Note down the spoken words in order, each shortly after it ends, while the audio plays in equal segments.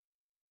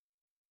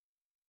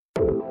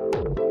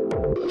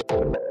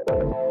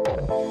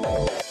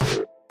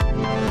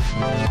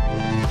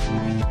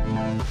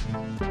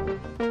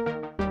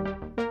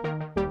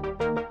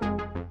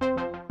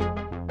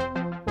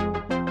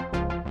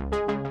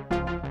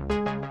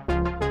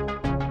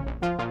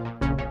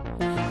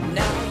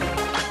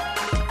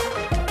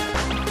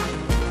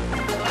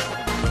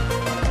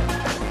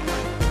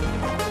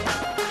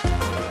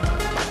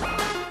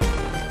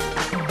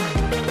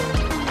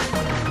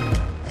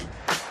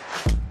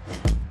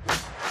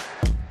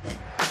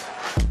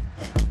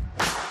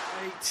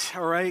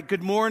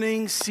Good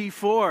morning,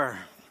 C4.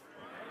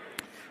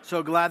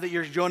 So glad that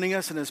you're joining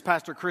us, and as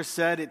Pastor Chris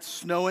said, it's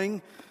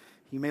snowing.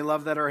 You may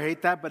love that or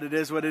hate that, but it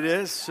is what it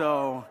is.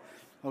 So,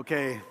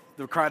 okay,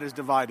 the crowd is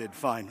divided.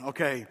 Fine.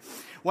 Okay.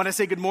 Want to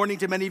say good morning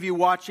to many of you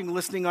watching,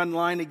 listening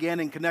online again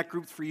in Connect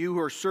groups. For you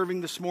who are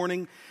serving this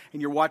morning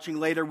and you're watching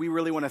later, we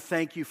really want to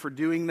thank you for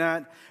doing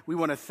that. We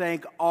want to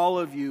thank all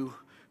of you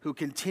who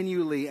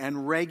continually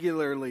and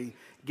regularly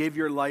gave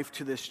your life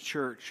to this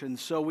church. And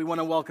so we want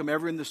to welcome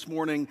everyone this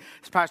morning.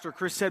 As Pastor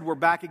Chris said, we're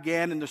back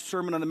again in the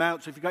Sermon on the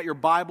Mount. So if you got your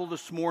Bible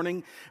this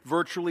morning,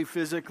 virtually,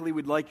 physically,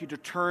 we'd like you to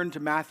turn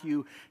to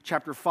Matthew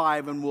chapter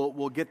 5, and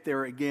we'll get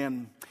there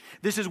again.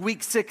 This is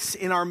week 6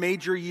 in our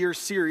major year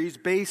series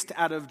based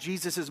out of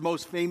Jesus'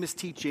 most famous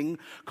teaching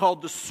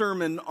called the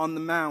Sermon on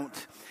the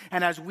Mount.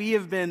 And as we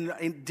have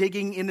been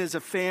digging in as a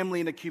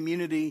family and a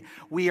community,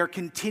 we are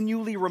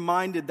continually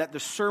reminded that the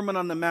Sermon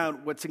on the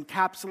Mount, what's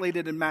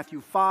encapsulated in Matthew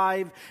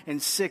 5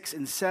 and 6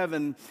 and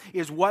 7,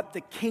 is what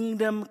the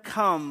kingdom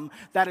come,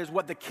 that is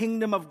what the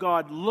kingdom of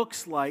God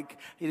looks like.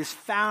 It is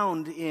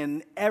found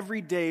in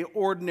everyday,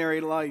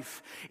 ordinary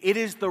life. It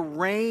is the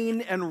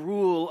reign and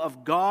rule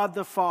of God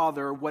the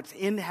Father, what's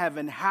in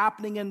heaven,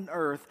 happening in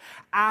earth,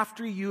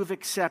 after you've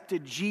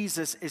accepted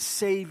Jesus as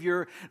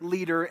Savior,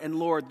 leader, and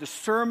Lord. The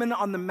Sermon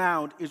on the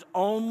Mount is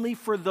only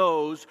for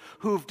those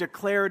who've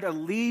declared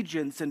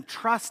allegiance and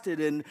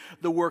trusted in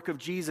the work of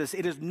Jesus.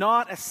 It is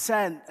not a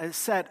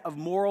set of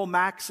moral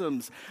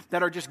maxims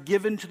that are just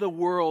given to the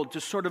world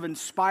to sort of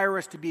inspire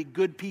us to be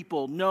good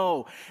people.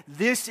 No,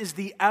 this is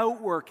the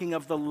outworking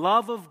of the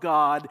love of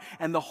God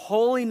and the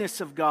holiness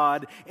of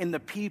God in the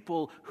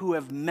people who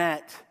have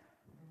met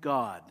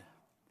God.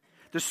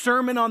 The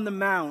Sermon on the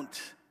Mount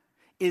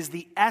is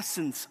the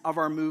essence of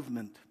our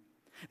movement.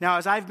 Now,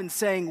 as I've been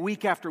saying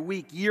week after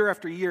week, year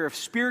after year, if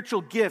spiritual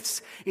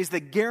gifts is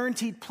the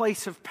guaranteed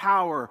place of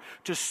power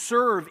to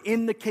serve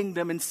in the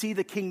kingdom and see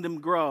the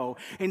kingdom grow,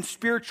 and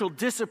spiritual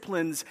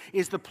disciplines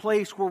is the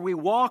place where we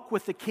walk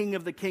with the King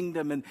of the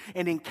kingdom and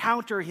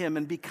encounter him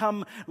and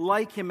become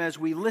like him as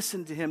we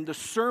listen to him, the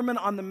Sermon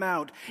on the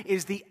Mount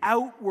is the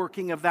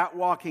outworking of that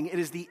walking. It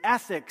is the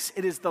ethics,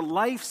 it is the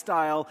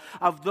lifestyle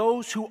of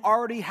those who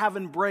already have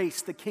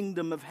embraced the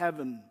kingdom of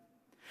heaven.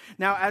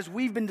 Now, as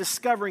we've been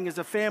discovering as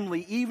a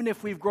family, even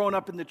if we've grown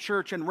up in the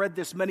church and read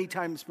this many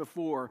times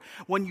before,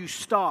 when you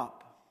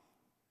stop,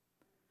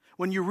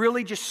 when you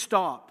really just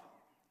stop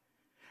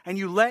and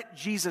you let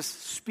Jesus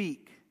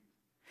speak,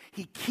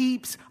 he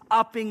keeps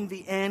upping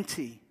the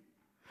ante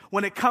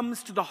when it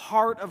comes to the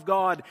heart of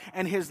God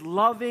and his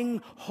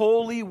loving,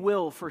 holy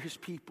will for his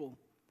people.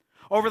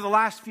 Over the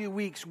last few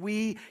weeks,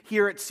 we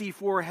here at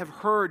C4 have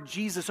heard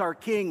Jesus our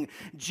King,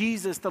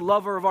 Jesus the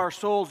lover of our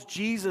souls,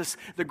 Jesus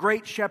the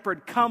great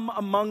shepherd come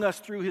among us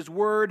through his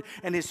word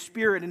and his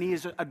spirit, and he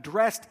has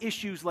addressed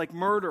issues like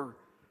murder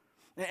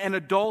and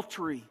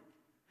adultery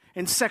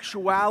and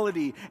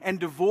sexuality and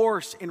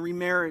divorce and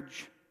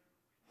remarriage.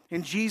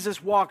 And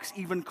Jesus walks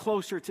even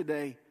closer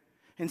today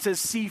and says,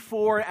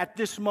 C4, at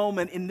this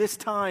moment, in this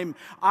time,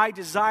 I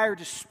desire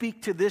to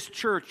speak to this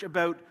church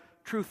about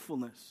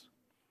truthfulness.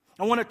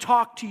 I want to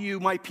talk to you,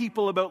 my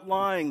people, about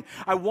lying.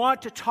 I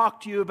want to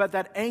talk to you about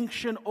that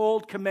ancient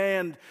old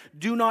command,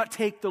 do not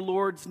take the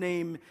Lord's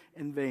name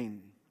in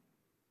vain.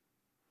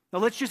 Now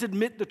let's just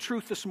admit the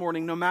truth this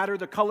morning, no matter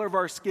the color of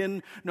our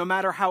skin, no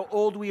matter how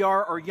old we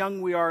are or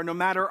young we are, no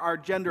matter our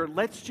gender,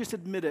 let's just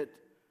admit it,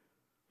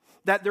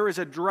 that there is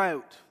a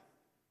drought.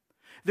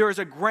 There is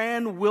a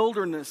grand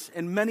wilderness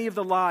in many of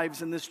the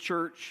lives in this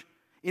church,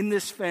 in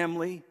this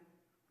family,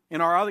 in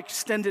our other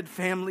extended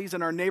families,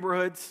 in our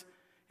neighborhoods,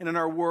 and in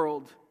our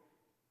world,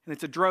 and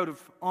it's a drought of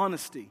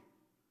honesty.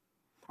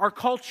 Our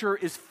culture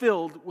is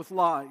filled with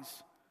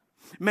lies.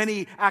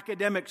 Many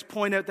academics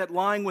point out that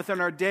lying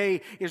within our day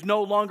is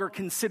no longer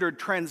considered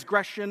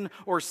transgression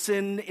or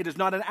sin. It is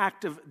not an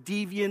act of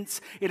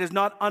deviance. It is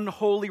not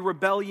unholy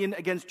rebellion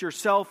against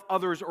yourself,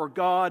 others, or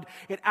God.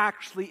 It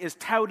actually is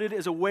touted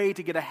as a way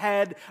to get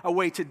ahead, a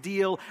way to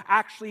deal.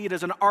 Actually, it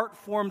is an art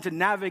form to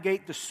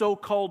navigate the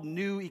so-called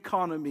new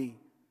economy.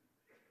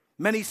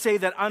 Many say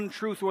that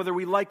untruth, whether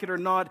we like it or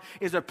not,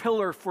 is a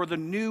pillar for the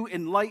new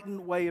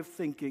enlightened way of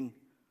thinking.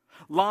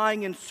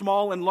 Lying in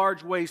small and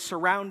large ways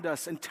surround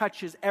us and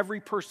touches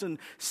every person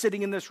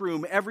sitting in this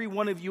room, every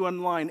one of you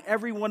online,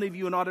 every one of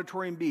you in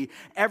Auditorium B,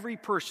 every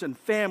person,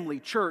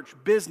 family, church,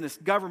 business,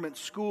 government,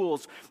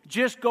 schools.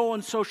 Just go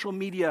on social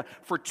media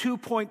for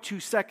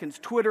 2.2 seconds,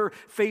 Twitter,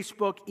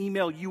 Facebook,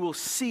 email, you will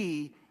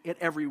see it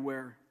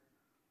everywhere.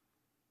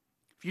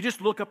 If you just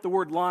look up the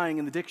word lying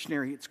in the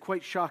dictionary, it's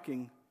quite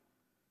shocking.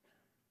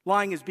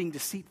 Lying is being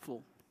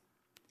deceitful,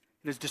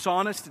 It is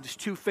dishonest, it is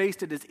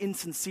two-faced, it is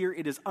insincere,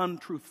 it is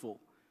untruthful.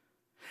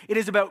 It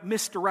is about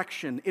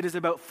misdirection, it is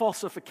about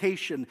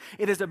falsification,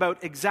 it is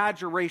about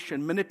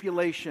exaggeration,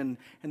 manipulation,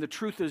 and the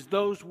truth is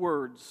those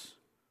words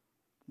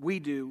we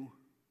do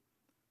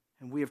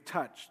and we have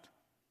touched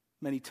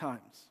many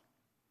times.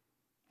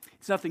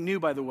 It's nothing new,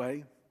 by the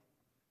way.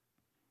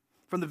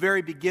 From the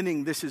very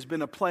beginning, this has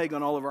been a plague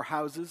on all of our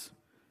houses.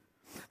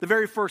 The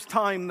very first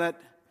time that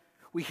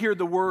we hear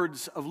the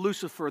words of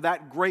Lucifer,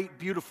 that great,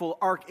 beautiful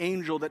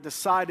archangel that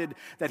decided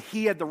that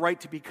he had the right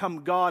to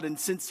become God, and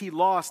since he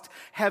lost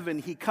heaven,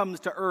 he comes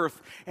to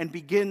earth and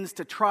begins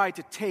to try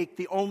to take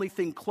the only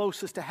thing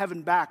closest to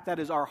heaven back, that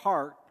is our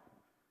heart.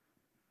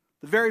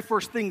 The very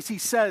first things he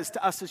says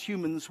to us as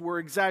humans were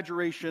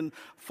exaggeration,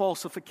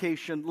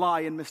 falsification,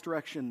 lie, and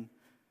misdirection.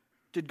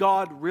 Did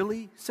God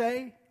really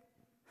say?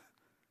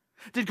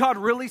 Did God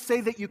really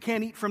say that you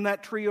can't eat from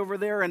that tree over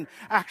there? And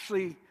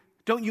actually,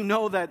 don't you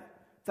know that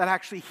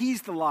actually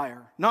he's the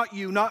liar? Not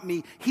you, not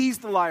me. He's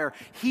the liar.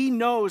 He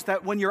knows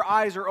that when your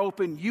eyes are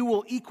open, you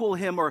will equal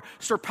him or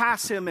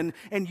surpass him,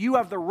 and you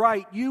have the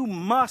right. You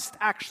must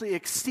actually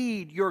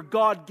exceed your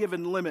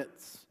God-given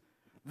limits.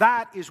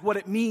 That is what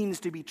it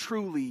means to be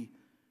truly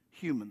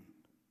human.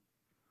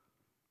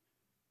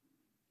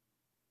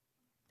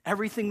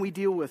 Everything we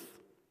deal with,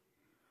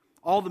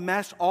 all the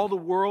mess, all the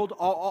world,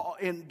 all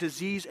in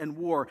disease and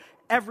war,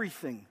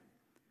 everything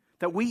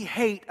that we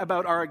hate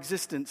about our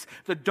existence,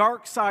 the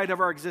dark side of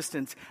our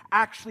existence,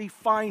 actually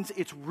finds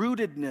its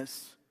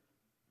rootedness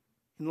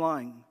in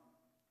lying.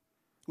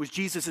 It was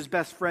Jesus'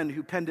 best friend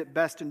who penned it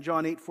best in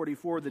John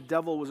 8:44. The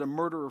devil was a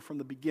murderer from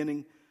the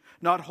beginning,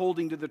 not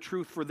holding to the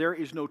truth, for there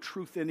is no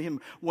truth in him.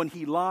 When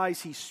he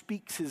lies, he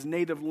speaks his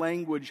native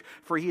language,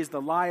 for he is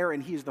the liar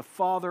and he is the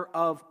father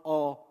of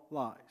all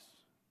lies.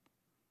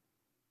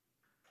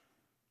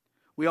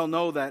 We all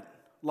know that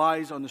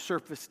lies on the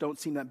surface don't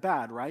seem that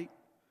bad, right?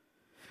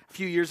 A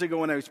few years ago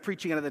when I was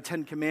preaching out of the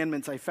 10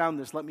 Commandments, I found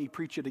this. Let me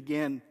preach it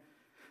again.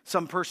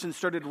 Some person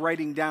started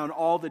writing down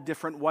all the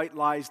different white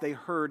lies they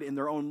heard in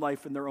their own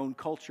life, in their own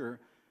culture.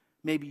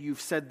 Maybe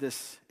you've said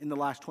this in the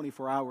last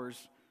 24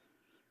 hours.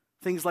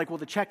 Things like, well,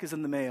 the check is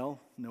in the mail.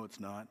 No, it's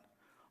not.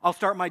 I'll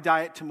start my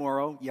diet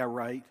tomorrow. Yeah,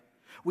 right.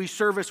 We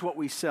service what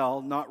we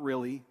sell. Not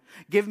really.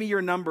 Give me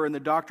your number and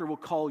the doctor will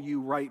call you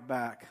right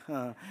back.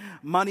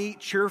 Money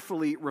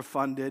cheerfully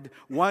refunded.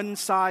 One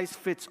size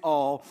fits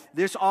all.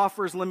 This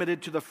offer is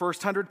limited to the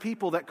first 100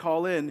 people that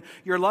call in.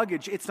 Your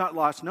luggage, it's not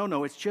lost.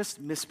 No, it's just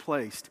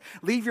misplaced.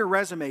 Leave your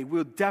resume.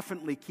 We'll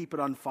definitely keep it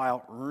on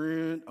file.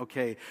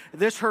 Okay.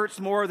 This hurts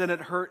more than it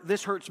hurt.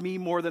 This hurts me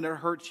more than it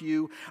hurts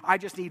you. I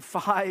just need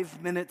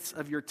 5 minutes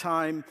of your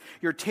time.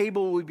 Your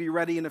table will be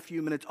ready in a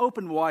few minutes.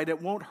 Open wide.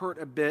 It won't hurt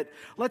a bit.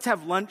 Let's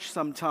have lunch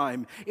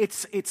sometime.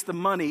 It's the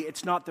money.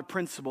 It's not the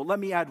principle. Let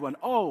me add one.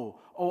 Oh,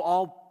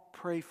 I'll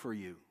pray for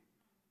you.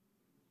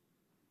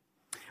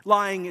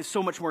 Lying is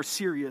so much more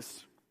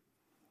serious.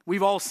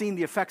 We've all seen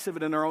the effects of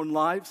it in our own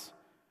lives.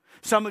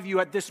 Some of you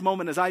at this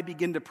moment, as I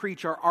begin to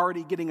preach, are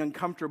already getting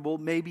uncomfortable,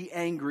 maybe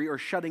angry, or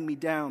shutting me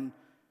down.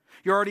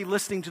 You're already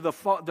listening to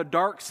the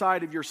dark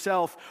side of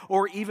yourself,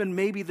 or even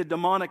maybe the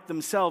demonic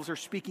themselves are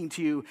speaking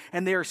to you,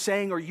 and they are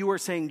saying, or you are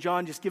saying,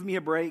 John, just give me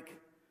a break.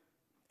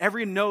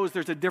 Everyone knows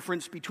there's a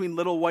difference between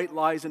little white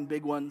lies and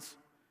big ones.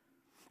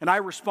 And I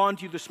respond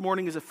to you this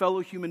morning as a fellow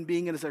human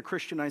being and as a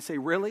Christian. I say,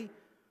 really?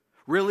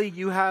 Really?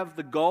 You have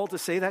the gall to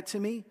say that to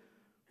me?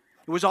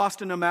 It was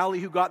Austin O'Malley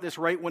who got this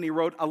right when he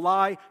wrote, a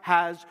lie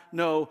has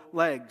no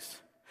legs.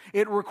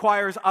 It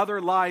requires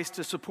other lies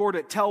to support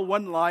it. Tell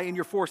one lie and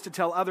you're forced to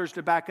tell others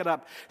to back it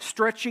up.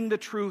 Stretching the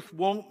truth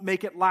won't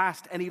make it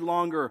last any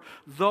longer.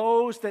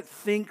 Those that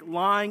think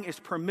lying is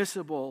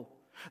permissible,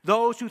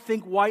 those who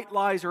think white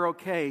lies are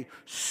okay,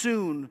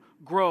 soon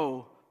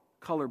grow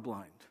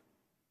colorblind.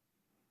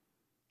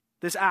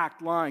 This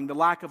act, lying, the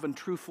lack of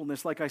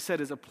untruthfulness, like I said,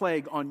 is a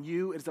plague on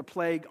you. It is a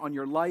plague on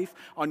your life,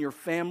 on your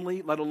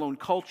family, let alone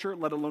culture,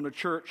 let alone a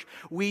church.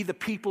 We, the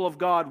people of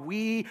God,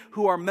 we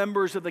who are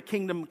members of the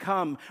kingdom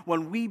come,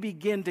 when we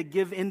begin to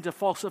give in to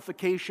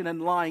falsification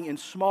and lying in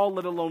small,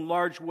 let alone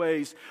large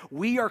ways,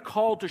 we are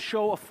called to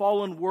show a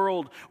fallen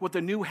world what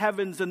the new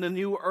heavens and the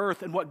new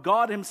earth and what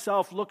God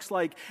himself looks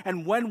like.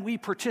 And when we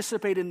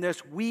participate in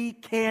this, we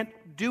can't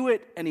do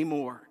it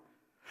anymore.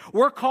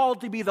 We're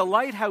called to be the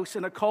lighthouse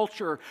in a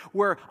culture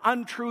where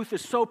untruth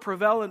is so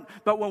prevalent,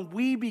 but when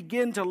we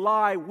begin to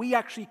lie, we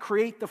actually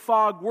create the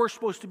fog we're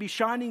supposed to be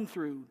shining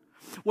through.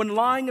 When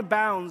lying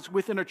abounds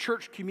within a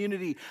church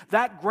community,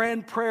 that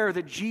grand prayer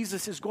that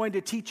Jesus is going to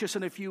teach us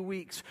in a few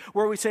weeks,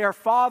 where we say, our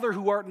Father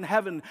who art in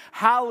heaven,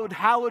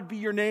 hallowed be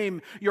your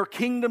name, your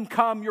kingdom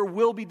come, your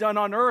will be done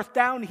on earth,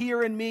 down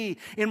here in me,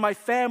 in my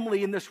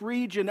family, in this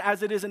region,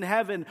 as it is in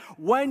heaven.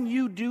 When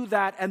you do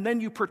that and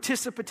then you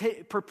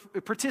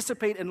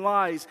participate in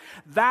lies,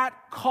 that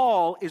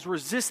call is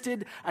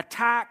resisted,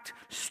 attacked,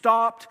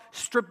 stopped,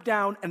 stripped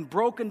down, and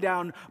broken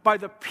down by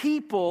the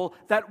people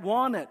that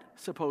want it,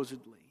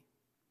 supposedly.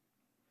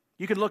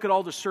 You can look at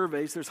all the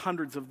surveys. There's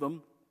hundreds of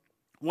them.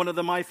 One of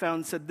them I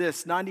found said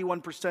this: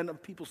 91%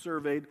 of people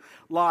surveyed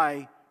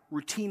lie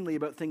routinely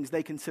about things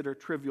they consider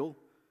trivial.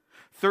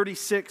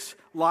 36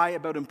 lie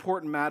about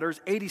important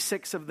matters.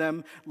 86 of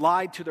them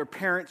lied to their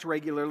parents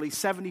regularly.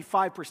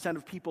 75%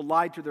 of people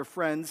lied to their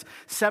friends.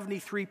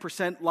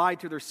 73%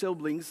 lied to their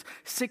siblings.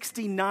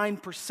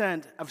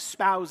 69% of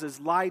spouses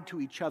lied to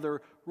each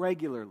other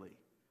regularly.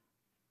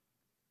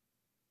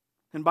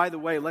 And by the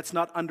way, let's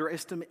not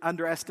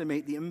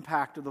underestimate the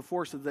impact of the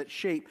forces that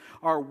shape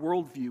our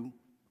worldview,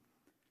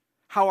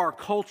 how our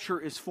culture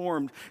is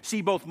formed.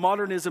 See, both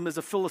modernism as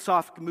a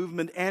philosophical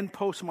movement and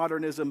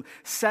postmodernism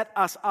set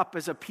us up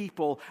as a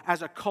people,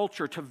 as a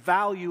culture, to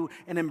value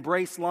and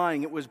embrace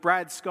lying. It was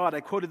Brad Scott, I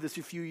quoted this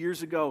a few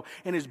years ago,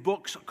 in his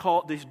book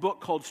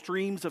called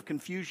Streams of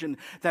Confusion,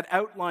 that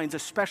outlines,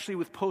 especially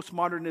with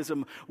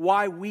postmodernism,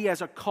 why we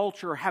as a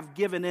culture have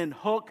given in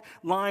hook,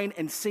 line,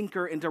 and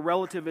sinker into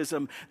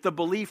relativism, the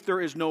belief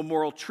there is no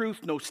moral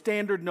truth, no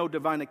standard, no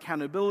divine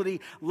accountability,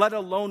 let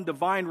alone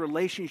divine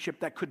relationship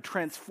that could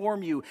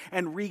transform you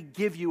and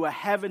re-give you a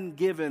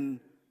heaven-given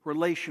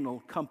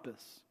relational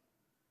compass.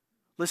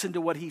 Listen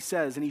to what he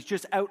says, and he's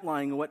just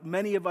outlining what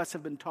many of us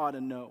have been taught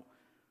and know.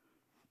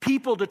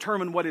 People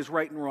determine what is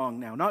right and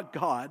wrong now, not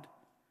God.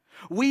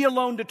 We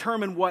alone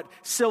determine what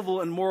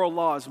civil and moral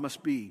laws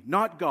must be,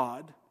 not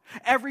God.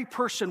 Every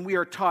person, we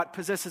are taught,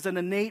 possesses an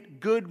innate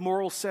good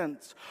moral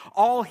sense.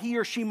 All he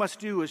or she must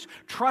do is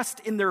trust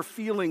in their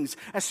feelings,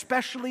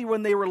 especially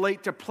when they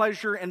relate to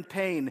pleasure and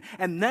pain,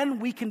 and then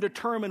we can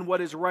determine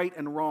what is right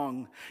and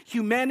wrong.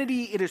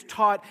 Humanity, it is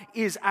taught,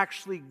 is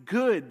actually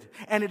good,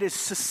 and it is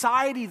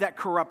society that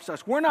corrupts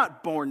us. We're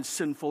not born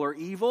sinful or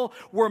evil.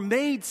 We're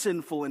made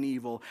sinful and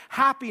evil.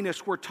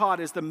 Happiness, we're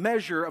taught, is the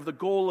measure of the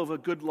goal of a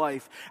good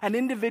life. An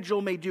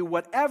individual may do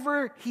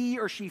whatever he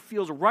or she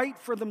feels right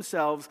for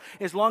themselves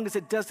as long as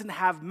it doesn't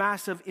have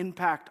massive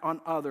impact on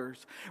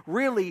others.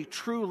 Really,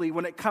 truly,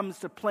 when it comes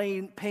to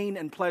pain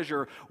and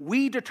pleasure,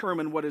 we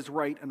determine what is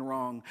right and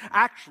wrong.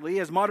 Actually,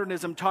 as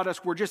modernism taught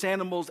us, we're just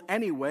animals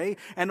anyway,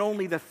 and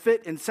only the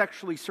fit and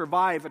sexually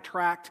survive,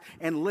 attract,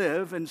 and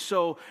live. And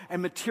so a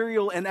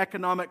material and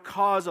economic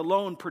cause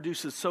alone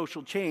produces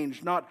social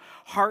change, not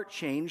heart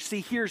change.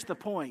 See, here's the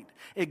point.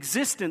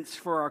 Existence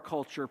for our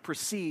culture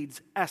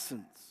precedes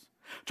essence.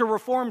 To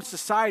reform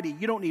society,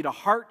 you don't need a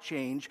heart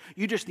change.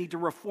 You just need to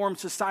reform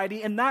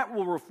society, and that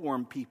will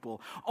reform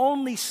people.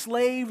 Only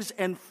slaves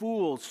and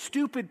fools,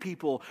 stupid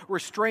people,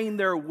 restrain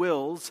their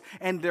wills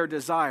and their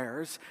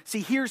desires.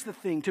 See, here's the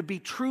thing. To be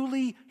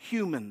truly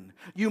human,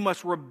 you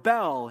must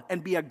rebel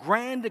and be a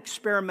grand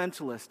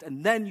experimentalist,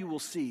 and then you will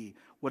see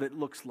what it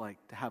looks like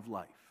to have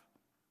life.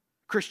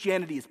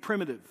 Christianity is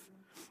primitive.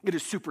 It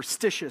is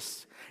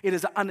superstitious. It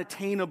is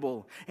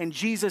unattainable. And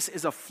Jesus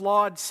is a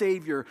flawed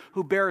Savior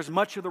who bears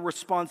much of the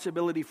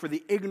responsibility for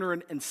the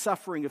ignorant and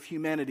suffering of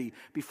humanity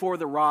before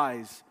the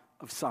rise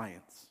of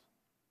science.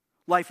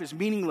 Life is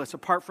meaningless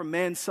apart from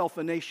man's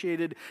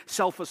self-initiated,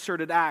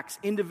 self-asserted acts.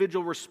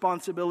 Individual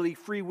responsibility,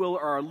 free will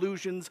are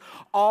illusions.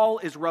 All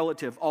is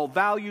relative. All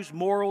values,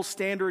 morals,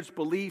 standards,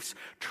 beliefs,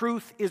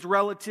 truth is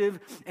relative.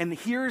 And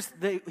here's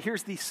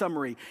the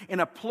summary.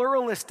 In a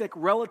pluralistic,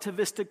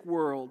 relativistic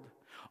world,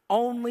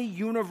 only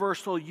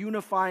universal,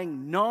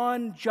 unifying,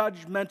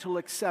 non-judgmental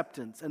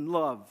acceptance and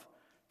love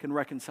can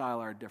reconcile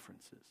our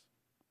differences.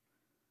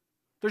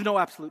 There's no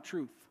absolute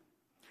truth.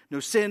 No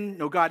sin,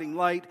 no guiding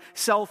light,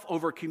 self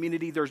over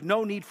community. There's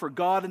no need for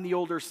God in the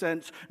older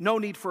sense, no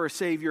need for a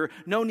Savior,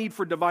 no need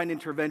for divine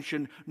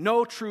intervention,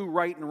 no true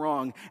right and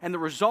wrong. And the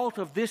result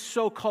of this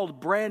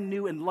so-called brand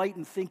new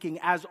enlightened thinking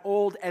as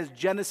old as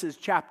Genesis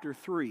chapter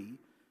 3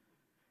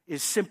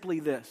 is simply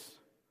this,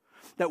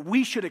 that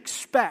we should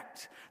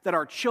expect that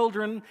our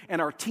children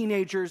and our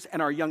teenagers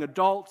and our young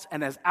adults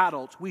and as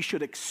adults, we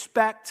should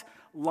expect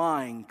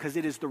lying because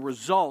it is the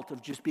result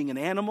of just being an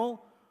animal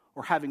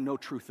or having no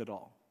truth at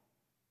all.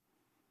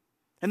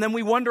 And then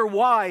we wonder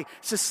why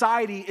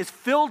society is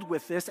filled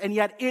with this, and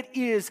yet it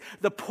is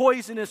the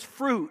poisonous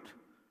fruit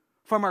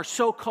from our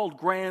so-called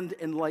grand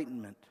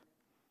enlightenment.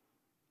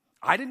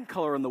 I didn't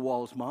color on the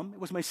walls, Mom. It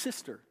was my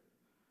sister.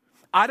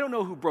 I don't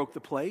know who broke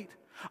the plate.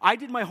 I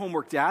did my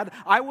homework, Dad.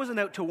 I wasn't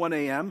out till 1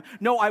 a.m.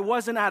 No, I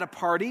wasn't at a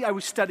party. I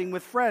was studying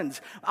with friends.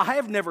 I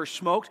have never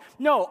smoked.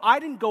 No, I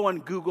didn't go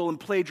on Google and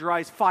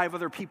plagiarize 5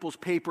 other people's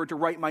paper to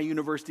write my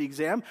university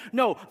exam.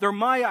 No, they're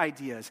my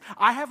ideas.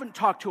 I haven't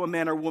talked to a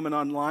man or woman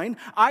online.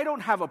 I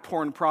don't have a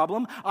porn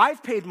problem.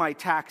 I've paid my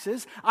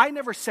taxes. I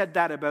never said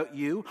that about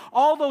you.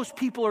 All those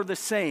people are the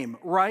same,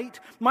 right?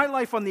 My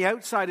life on the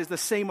outside is the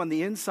same on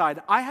the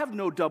inside. I have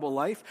no double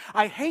life.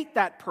 I hate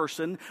that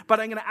person, but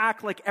I'm going to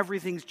act like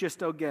everything's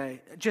just okay.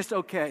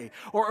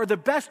 Or the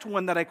best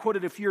one that I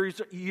quoted a few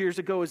years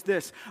ago is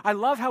this. I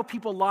love how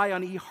people lie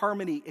on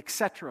eHarmony,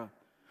 etc.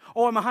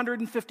 Oh, I'm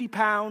 150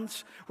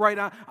 pounds, right?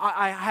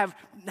 I have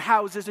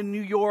houses in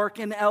New York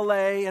and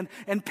LA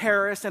and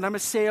Paris, and I'm a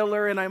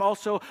sailor, and I'm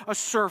also a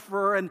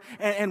surfer,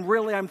 and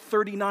really I'm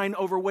 39,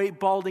 overweight,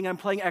 balding, I'm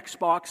playing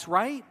Xbox,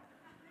 right?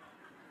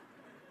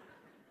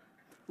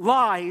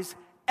 Lies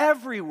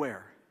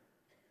everywhere.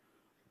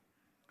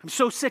 I'm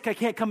so sick I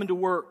can't come into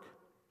work.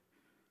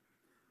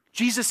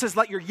 Jesus says,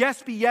 let your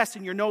yes be yes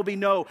and your no be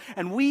no.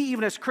 And we,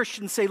 even as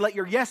Christians, say, let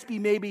your yes be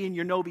maybe and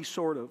your no be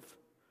sort of.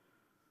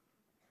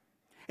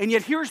 And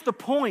yet here's the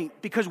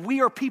point, because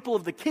we are people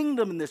of the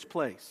kingdom in this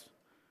place.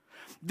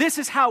 This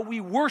is how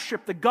we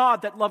worship the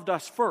God that loved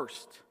us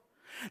first.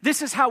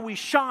 This is how we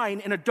shine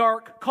in a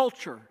dark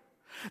culture.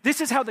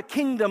 This is how the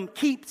kingdom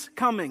keeps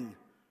coming.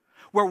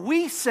 Where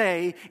we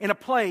say in a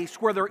place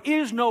where there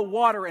is no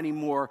water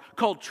anymore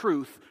called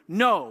truth,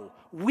 no,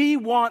 we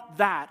want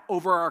that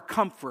over our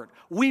comfort.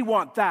 We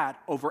want that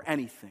over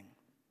anything.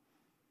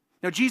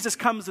 Now, Jesus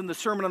comes in the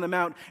Sermon on the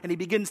Mount and he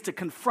begins to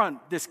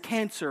confront this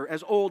cancer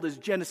as old as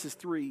Genesis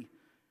 3.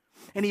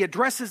 And he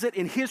addresses it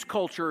in his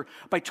culture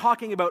by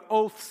talking about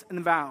oaths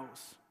and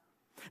vows.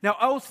 Now,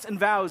 oaths and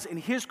vows in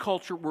his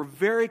culture were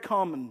very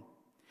common.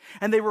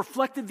 And they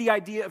reflected the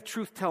idea of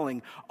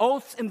truth-telling.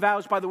 Oaths and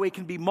vows, by the way,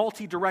 can be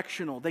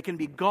multi-directional. They can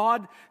be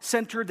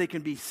God-centered, they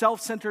can be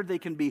self-centered, they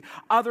can be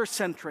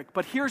other-centric.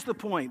 But here's the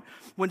point.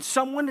 When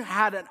someone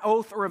had an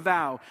oath or a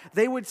vow,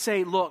 they would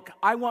say, look,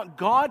 I want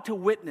God to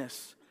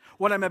witness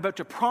what I'm about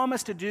to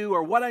promise to do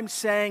or what I'm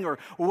saying or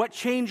what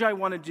change I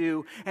want to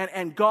do.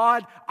 And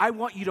God, I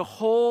want you to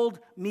hold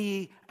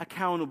me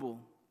accountable.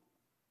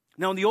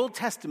 Now, in the Old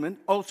Testament,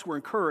 oaths were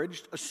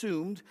encouraged,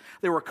 assumed,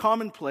 they were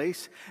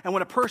commonplace, and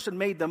when a person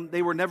made them,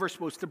 they were never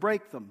supposed to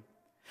break them.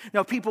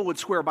 Now, people would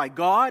swear by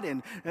God,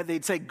 and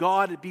they'd say,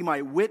 God, be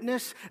my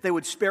witness. They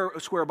would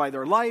swear by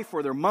their life,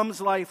 or their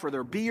mom's life, or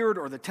their beard,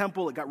 or the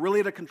temple. It got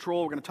really out of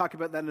control. We're going to talk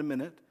about that in a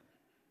minute.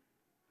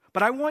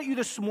 But I want you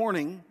this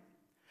morning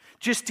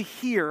just to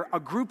hear a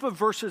group of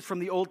verses from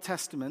the Old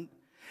Testament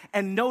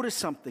and notice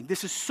something.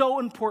 This is so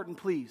important,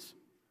 please.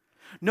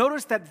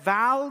 Notice that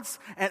vows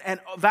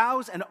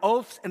and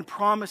oaths and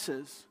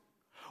promises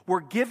were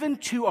given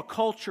to a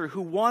culture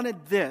who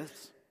wanted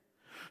this.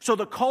 So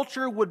the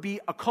culture would be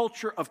a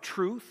culture of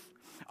truth,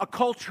 a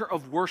culture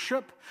of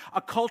worship, a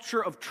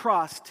culture of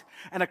trust,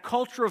 and a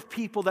culture of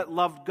people that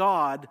loved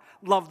God,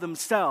 love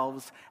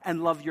themselves,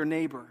 and love your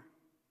neighbor.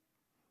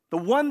 The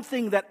one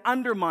thing that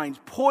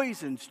undermines,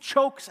 poisons,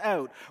 chokes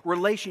out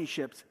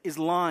relationships is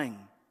lying.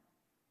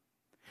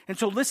 And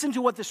so listen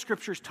to what the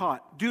scriptures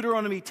taught.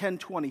 Deuteronomy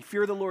 10:20,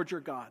 fear the Lord your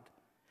God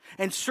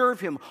and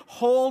serve him,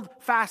 hold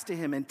fast to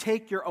him and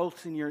take your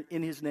oaths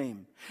in his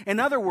name. In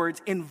other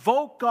words,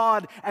 invoke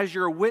God as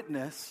your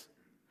witness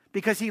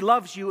because he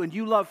loves you and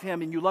you love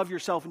him and you love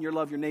yourself and you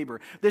love your neighbor.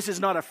 This is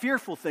not a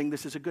fearful thing,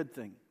 this is a good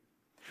thing.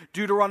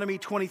 Deuteronomy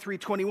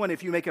 23:21,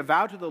 if you make a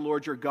vow to the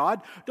Lord your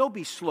God, don't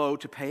be slow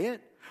to pay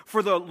it,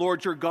 for the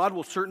Lord your God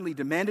will certainly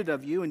demand it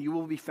of you and you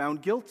will be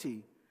found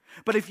guilty.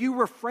 But if you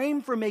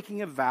refrain from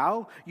making a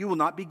vow, you will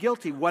not be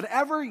guilty.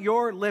 Whatever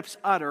your lips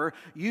utter,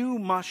 you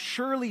must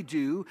surely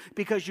do,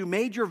 because you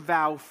made your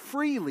vow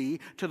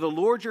freely to the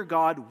Lord your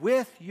God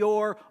with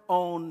your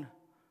own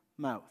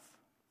mouth.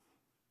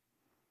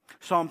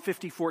 Psalm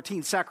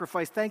 50:14,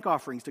 sacrifice thank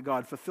offerings to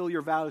God, fulfill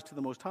your vows to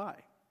the Most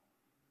High.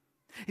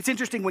 It's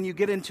interesting when you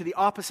get into the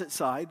opposite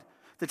side,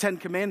 the Ten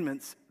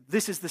Commandments,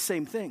 this is the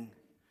same thing.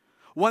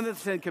 One of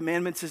the Ten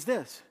Commandments is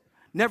this: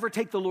 never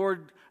take the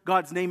Lord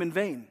God's name in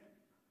vain.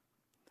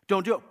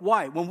 Don't do it.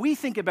 Why? When we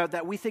think about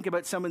that, we think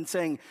about someone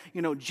saying,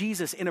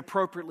 Jesus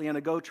inappropriately on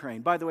a GO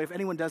train. By the way, if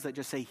anyone does that,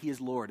 just say he is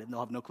Lord, and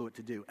they'll have no clue what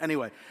to do.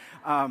 Anyway,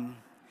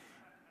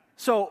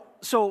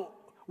 so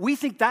we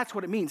think that's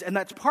what it means, and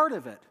that's part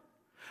of it.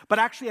 But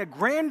actually, a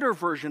grander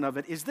version of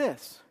it is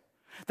this: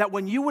 that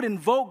when you would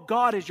invoke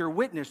God as your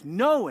witness,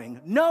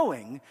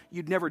 knowing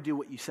you'd never do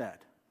what you said.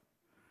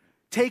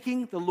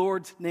 Taking the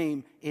Lord's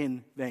name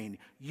in vain.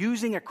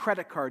 Using a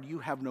credit card you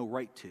have no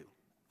right to.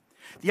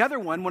 The other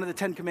one of the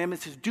Ten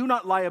Commandments is do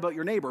not lie about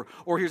your neighbor.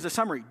 Or here's the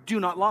summary: do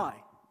not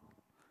lie.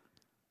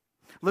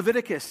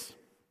 Leviticus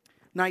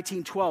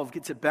 19:12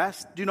 gets it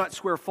best. Do not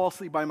swear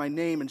falsely by my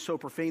name and so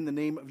profane the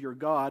name of your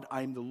God.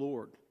 I am the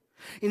Lord.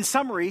 In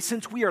summary,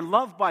 since we are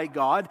loved by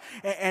God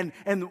and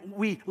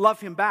we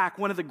love him back,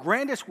 one of the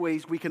grandest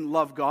ways we can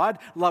love God,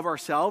 love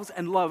ourselves,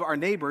 and love our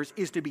neighbors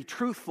is to be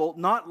truthful,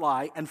 not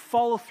lie, and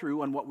follow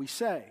through on what we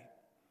say.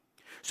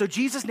 So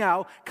Jesus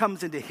now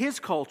comes into his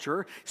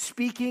culture,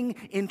 speaking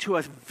into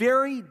a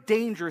very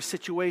dangerous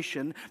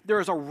situation.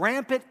 There is a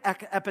rampant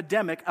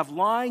epidemic of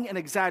lying and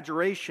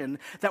exaggeration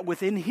that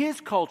within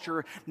his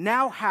culture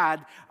now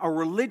had a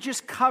religious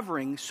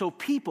covering. So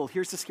people,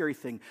 here's the scary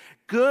thing,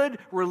 good,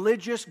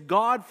 religious,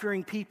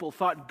 God-fearing people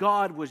thought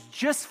God was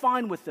just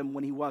fine with them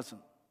when he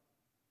wasn't.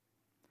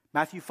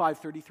 Matthew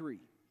 5:33.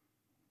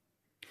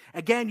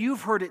 Again,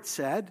 you've heard it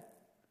said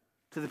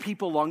to the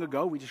people long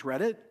ago, we just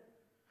read it,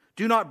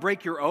 do not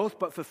break your oath,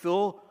 but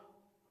fulfill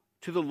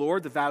to the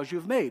Lord the vows you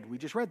have made. We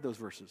just read those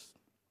verses.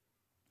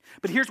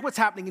 But here's what's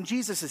happening in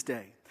Jesus'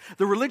 day.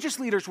 The religious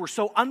leaders were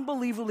so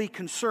unbelievably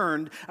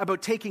concerned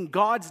about taking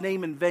God's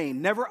name in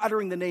vain, never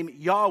uttering the name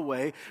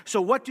Yahweh.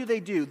 So what do?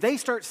 They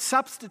start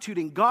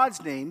substituting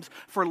God's names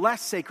for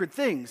less sacred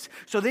things.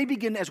 So they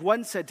begin, as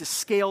one said, to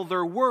scale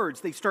their words.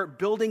 They start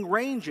building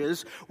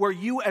ranges where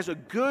you as a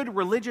good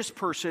religious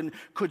person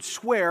could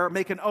swear,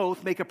 make an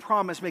oath, make a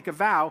promise, make a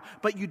vow,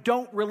 but you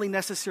don't really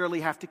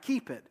necessarily have to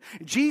keep it.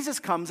 Jesus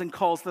comes and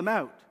calls them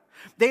out.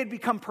 They had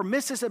become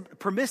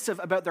permissive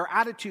about their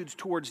attitudes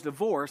towards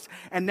divorce,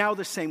 and now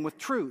the same with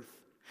truth.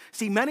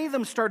 See, many of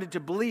them started to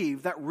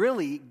believe that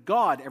really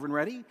God, everyone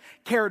ready,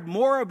 cared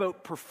more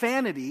about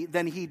profanity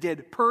than he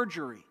did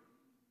perjury.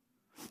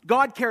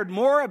 God cared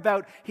more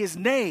about his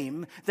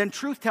name than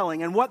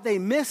truth-telling, and what they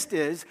missed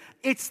is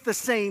it's the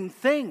same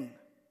thing.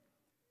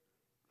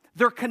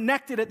 They're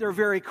connected at their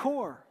very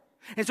core.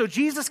 And so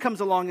Jesus comes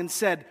along and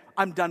said,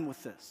 I'm done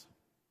with this.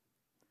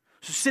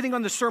 So sitting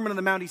on the Sermon on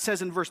the Mount, he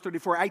says in verse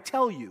 34, I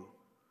tell you,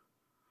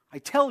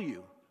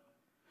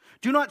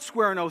 do not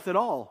swear an oath at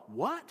all.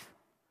 What?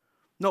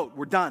 No,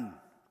 we're done.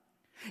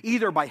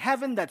 Either by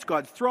heaven, that's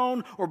God's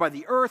throne, or by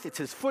the earth, it's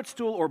his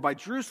footstool, or by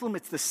Jerusalem,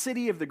 it's the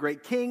city of the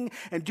great king.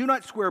 And do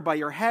not swear by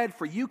your head,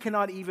 for you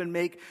cannot even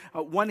make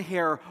one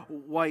hair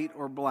white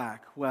or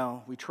black.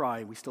 Well, we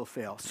try, we still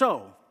fail.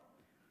 So,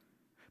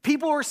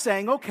 people are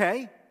saying,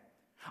 okay,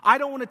 I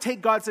don't want to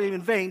take God's name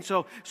in vain,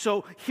 so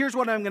here's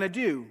what I'm going to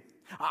do.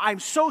 I'm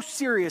so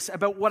serious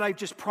about what I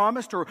just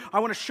promised, or I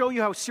want to show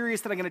you how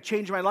serious that I'm going to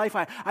change my life.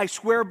 I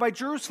swear by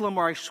Jerusalem,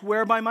 or I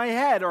swear by my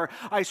head, or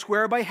I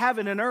swear by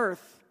heaven and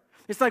earth.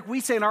 It's like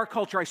we say in our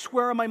culture, I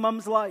swear on my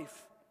mom's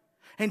life.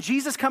 And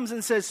Jesus comes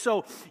and says,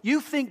 so you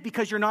think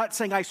because you're not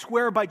saying, I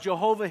swear by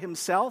Jehovah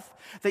himself,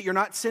 that you're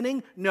not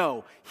sinning?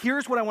 No.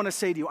 Here's what I want to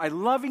say to you. I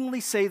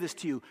lovingly say this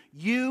to you.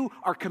 You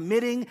are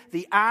committing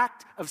the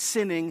act of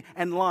sinning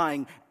and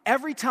lying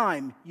every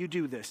time you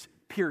do this,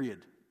 period.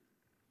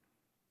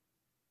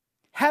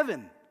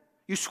 Heaven.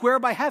 You swear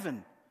by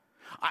heaven.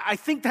 I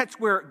think that's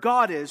where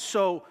God is,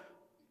 so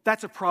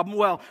that's a problem.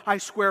 Well, I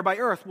swear by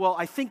earth. Well,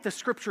 I think the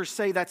scriptures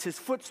say that's his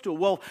footstool.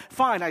 Well,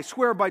 fine, I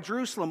swear by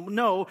Jerusalem.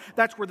 No,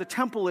 that's where the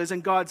temple is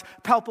and God's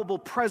palpable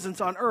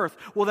presence on earth.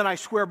 Well, then I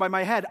swear by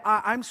my head.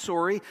 I'm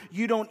sorry,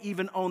 you don't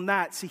even own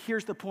that. See,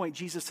 here's the point.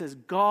 Jesus says,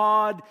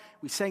 God,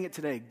 we sang it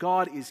today,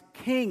 God is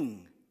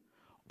king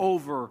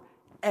over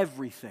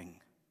everything.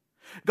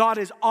 God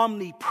is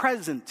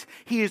omnipresent.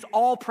 He is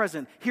all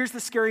present. Here's the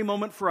scary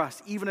moment for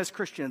us, even as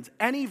Christians.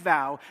 Any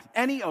vow,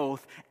 any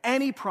oath,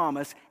 any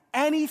promise,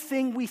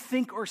 anything we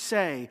think or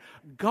say,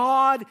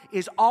 God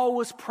is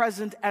always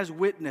present as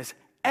witness.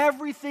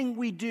 Everything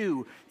we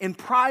do in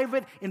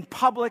private, in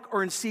public,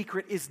 or in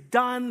secret is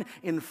done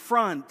in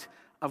front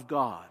of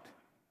God.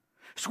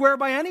 Swear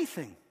by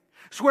anything.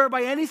 Swear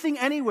by anything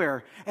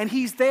anywhere, and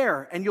he's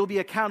there, and you'll be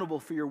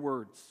accountable for your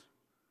words.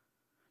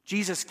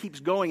 Jesus keeps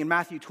going in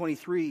Matthew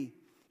 23.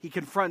 He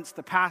confronts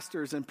the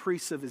pastors and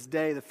priests of his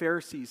day, the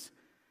Pharisees.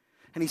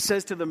 And he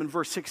says to them in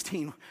verse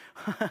 16,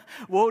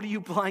 woe to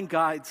you blind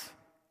guides.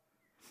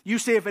 You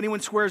say if anyone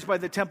swears by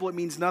the temple, it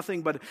means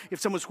nothing. But if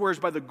someone swears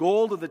by the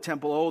gold of the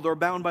temple, oh, they're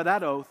bound by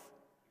that oath.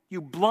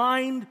 You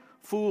blind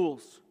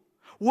fools.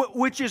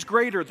 Which is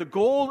greater, the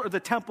gold or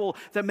the temple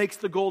that makes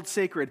the gold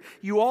sacred?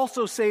 You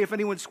also say if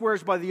anyone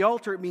swears by the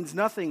altar, it means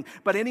nothing.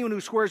 But anyone who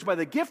swears by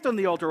the gift on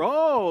the altar,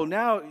 oh,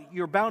 now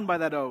you're bound by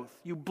that oath.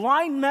 You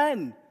blind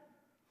men.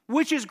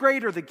 Which is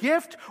greater, the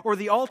gift or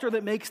the altar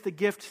that makes the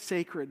gift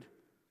sacred?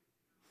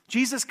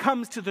 Jesus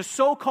comes to the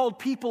so-called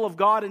people of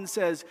God and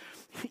says,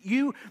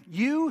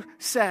 you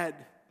said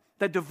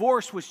that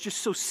divorce was just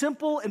so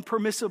simple and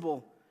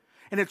permissible.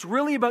 And it's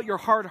really about your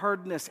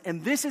hard-heartedness.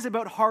 And this is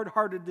about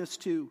hard-heartedness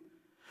too.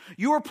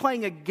 You are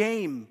playing a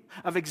game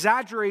of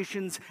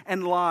exaggerations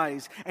and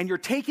lies. And you're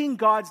taking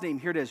God's name,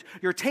 here it is.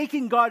 You're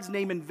taking God's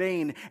name in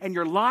vain. And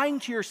you're lying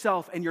to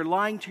yourself and you're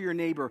lying to your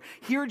neighbor.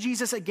 Here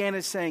Jesus again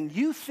is saying,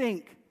 you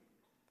think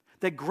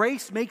that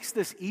grace makes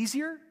this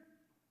easier?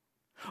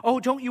 Oh,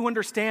 don't you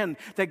understand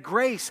that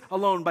grace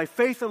alone, by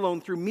faith alone,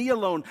 through me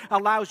alone,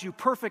 allows you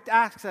perfect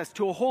access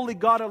to a holy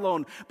God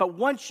alone. But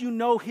once you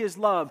know his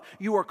love,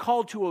 you are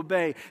called to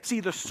obey.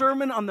 See, the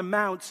Sermon on the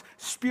Mount's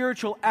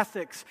spiritual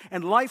ethics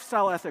and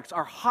lifestyle ethics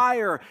are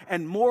higher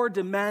and more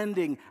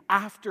demanding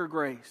after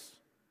grace.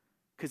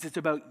 Because it's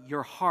about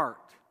your heart,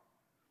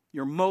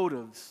 your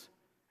motives,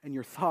 and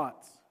your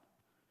thoughts.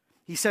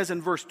 He says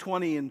in verse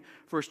 20 in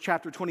verse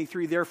chapter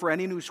 23, therefore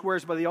anyone who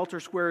swears by the altar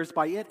swears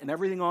by it and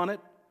everything on it.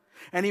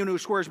 Anyone who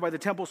swears by the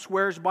temple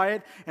swears by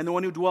it and the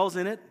one who dwells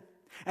in it.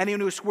 Anyone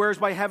who swears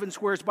by heaven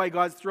swears by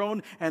God's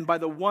throne and by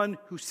the one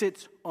who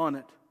sits on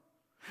it.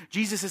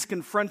 Jesus is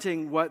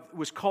confronting what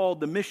was called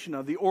the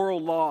Mishnah, the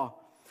oral law,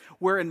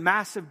 where in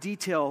massive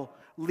detail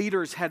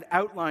leaders had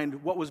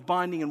outlined what was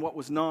binding and what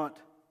was not.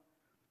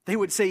 They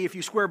would say if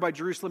you swear by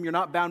Jerusalem, you're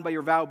not bound by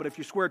your vow, but if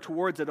you swear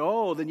towards it,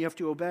 then you have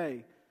to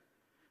obey.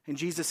 And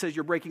Jesus says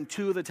you're breaking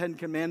 2 of the 10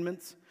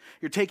 commandments.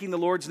 You're taking the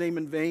Lord's name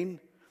in vain.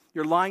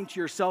 You're lying to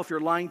yourself.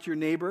 You're lying to your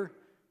neighbor.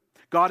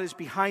 God is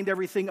behind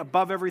everything,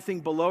 above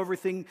everything, below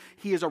everything.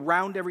 He is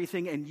around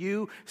everything. And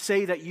you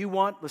say that you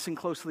want, listen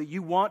closely,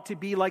 you want to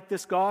be like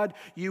this God.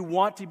 You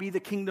want to be the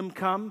kingdom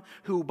come,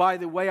 who, by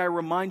the way, I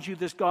remind you,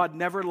 this God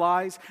never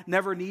lies,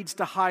 never needs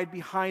to hide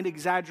behind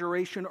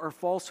exaggeration or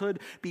falsehood.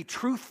 Be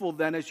truthful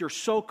then, as your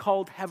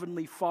so-called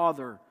heavenly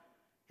Father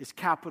is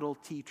capital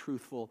T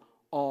truthful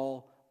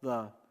all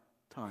the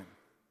time.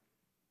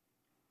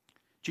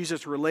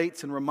 Jesus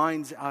relates and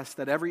reminds us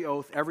that every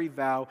oath, every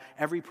vow,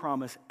 every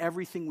promise,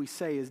 everything we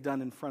say is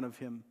done in front of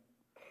him.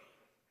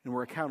 and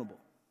we're accountable.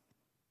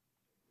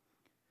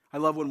 I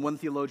love when one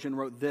theologian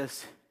wrote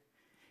this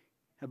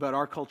about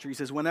our culture. He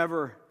says,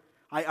 whenever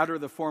I utter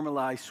the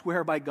formula, I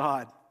swear by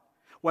God,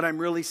 what I'm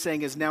really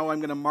saying is now I'm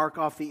going to mark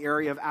off the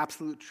area of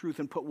absolute truth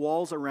and put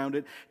walls around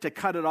it to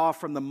cut it off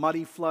from the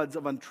muddy floods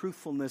of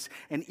untruthfulness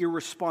and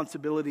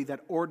irresponsibility that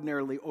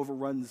ordinarily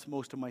overruns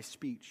most of my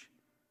speech.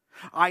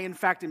 I, in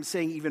fact, am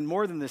saying even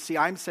more than this. See,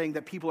 I'm saying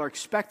that people are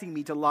expecting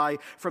me to lie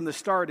from the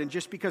start, and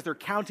just because they're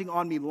counting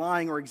on me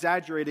lying or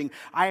exaggerating,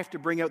 I have to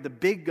bring out the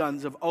big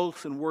guns of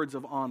oaths and words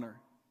of honor.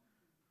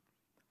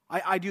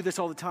 I do this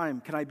all the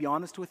time. Can I be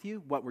honest with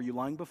you? What, were you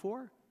lying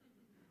before?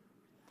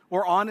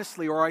 Or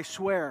honestly, or I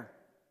swear.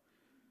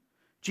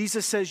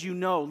 Jesus says, you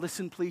know,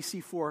 listen please,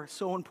 C4,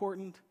 so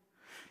important.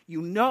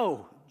 You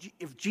know,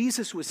 if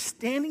Jesus was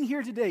standing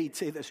here today, he'd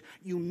say this,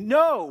 you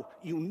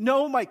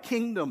know my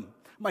kingdom,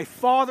 my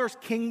Father's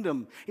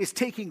kingdom is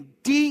taking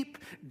deep,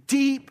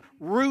 deep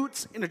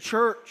roots in a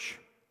church.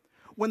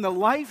 When the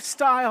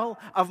lifestyle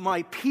of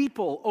my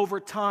people over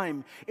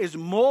time is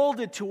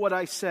molded to what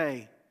I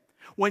say,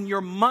 when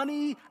your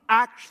money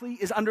actually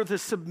is under the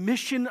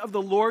submission of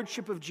the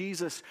lordship of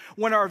Jesus,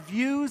 when our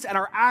views and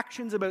our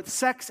actions about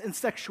sex and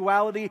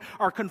sexuality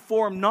are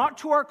conformed not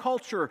to our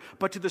culture,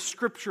 but to the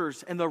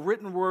scriptures and the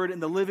written word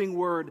and the living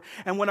word,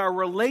 and when our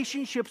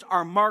relationships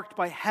are marked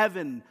by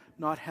heaven,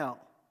 not hell.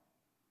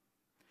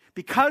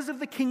 Because of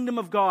the kingdom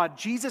of God,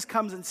 Jesus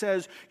comes and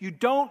says, you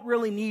don't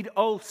really need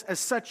oaths as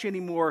such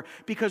anymore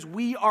because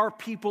we are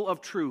people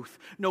of truth.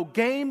 No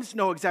games,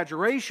 no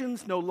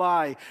exaggerations, no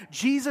lie.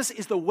 Jesus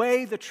is the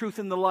way, the truth,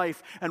 and the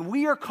life. And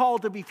we are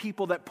called to be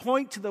people that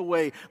point to the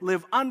way,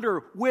 live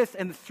under, with,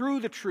 and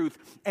through the truth,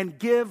 and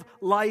give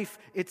life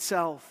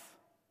itself.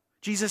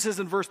 Jesus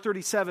says in verse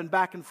 37,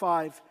 back in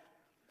 5,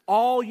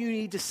 all you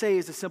need to say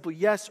is a simple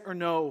yes or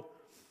no.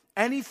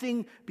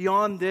 Anything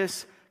beyond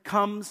this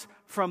comes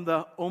from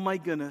the, oh my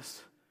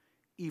goodness,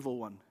 evil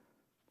one.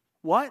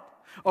 What?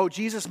 Oh,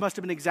 Jesus must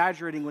have been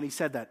exaggerating when he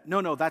said that.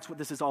 No, that's what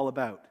this is all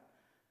about.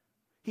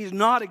 He's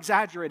not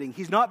exaggerating.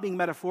 He's not being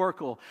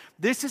metaphorical.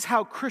 This is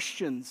how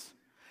Christians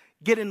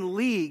get in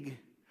league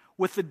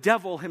with the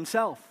devil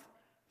himself.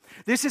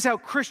 This is how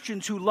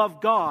Christians who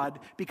love God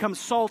become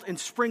salt and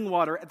spring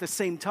water at the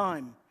same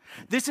time.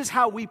 This is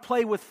how we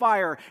play with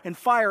fire, and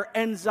fire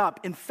ends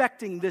up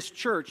infecting this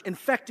church,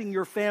 infecting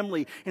your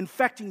family,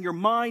 infecting your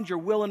mind, your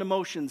will, and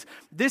emotions.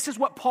 This is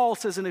what Paul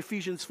says in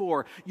Ephesians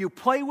 4. You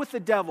play with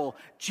the devil.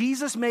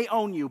 Jesus may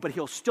own you, but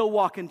he'll still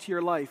walk into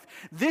your life.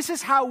 This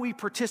is how we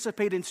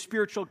participate in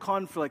spiritual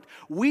conflict.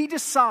 We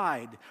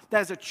decide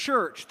that as a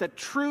church that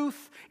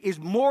truth is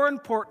more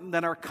important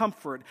than our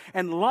comfort,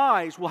 and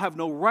lies will have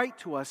no right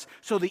to us,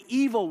 so the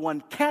evil one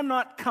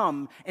cannot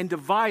come and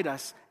divide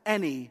us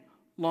any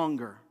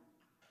longer.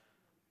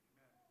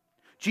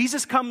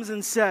 Jesus comes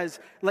and says,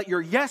 let your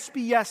yes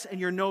be yes and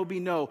your no be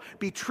no.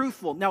 Be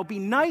truthful. Now be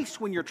nice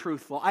when you're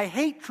truthful. I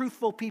hate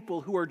truthful people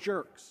who are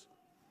jerks.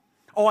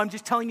 Oh, I'm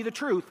just telling you the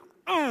truth.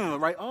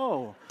 Right?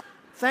 Oh,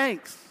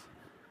 thanks.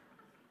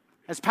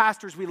 As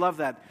pastors, we love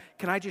that.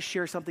 Can I just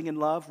share something in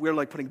love? We're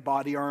like putting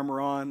body armor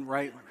on,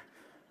 right?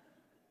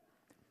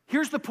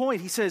 Here's the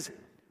point. He says,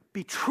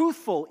 be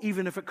truthful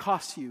even if it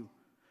costs you.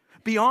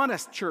 Be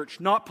honest, church,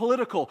 not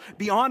political.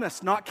 Be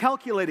honest, not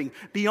calculating.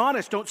 Be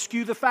honest, don't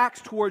skew the facts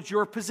towards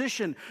your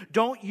position.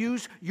 Don't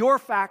use your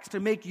facts to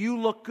make you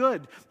look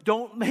good.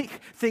 Don't make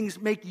things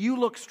make you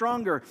look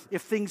stronger.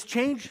 If things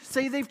change,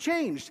 say they've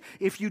changed.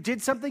 If you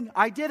did something,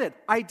 I did it.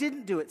 I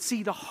didn't do it.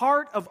 See, the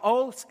heart of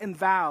oaths and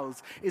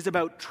vows is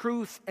about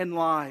truth and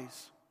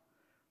lies.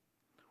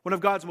 One of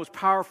God's most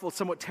powerful,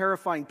 somewhat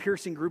terrifying,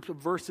 piercing groups of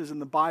verses in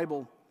the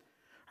Bible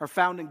are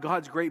found in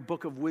God's great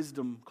book of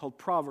wisdom called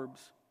Proverbs.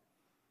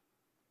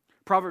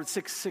 Proverbs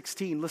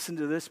 6:16, listen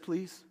to this,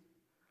 please.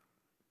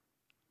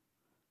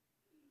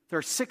 There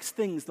are 6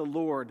 things the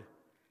Lord,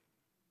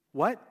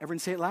 what? Everyone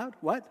say it loud.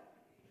 What?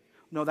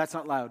 No, that's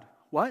not loud.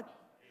 What?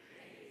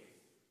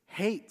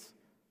 Hates.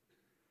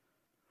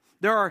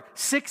 There are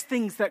 6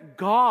 things that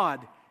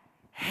God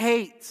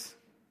hates.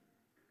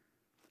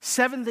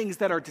 7 things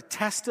that are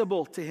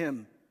detestable to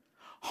him.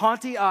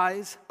 Haughty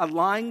eyes, a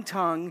lying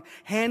tongue,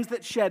 hands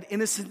that shed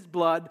innocent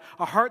blood,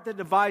 a heart that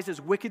devises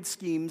wicked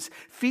schemes,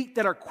 feet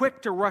that are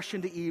quick to rush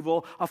into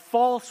evil, a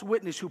false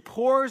witness who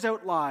pours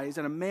out lies,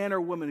 and a man or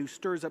woman who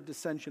stirs up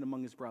dissension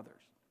among his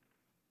brothers.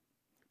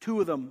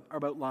 2 of them are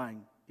about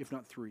lying, if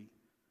not 3.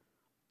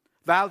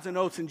 Vows and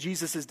oaths in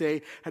Jesus'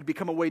 day had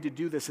become a way to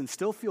do this and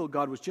still feel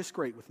God was just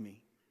great with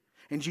me.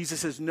 And Jesus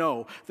says,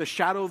 no, the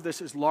shadow of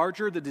this is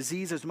larger, the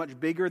disease is much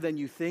bigger than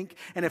you think.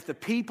 And if the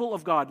people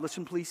of God,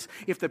 listen please,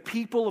 if the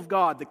people of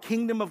God, the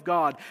kingdom of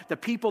God, the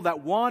people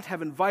that want,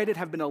 have invited,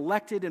 have been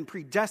elected and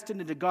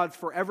predestined into God's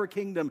forever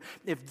kingdom,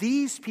 if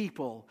these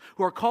people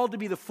who are called to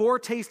be the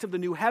foretaste of the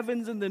new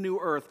heavens and the new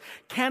earth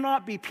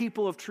cannot be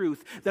people of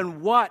truth,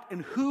 then what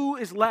and who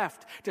is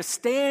left to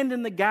stand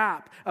in the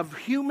gap of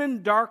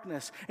human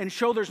darkness and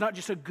show there's not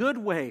just a good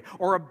way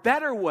or a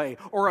better way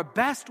or a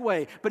best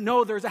way, but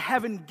no, there's a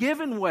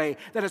heaven-given way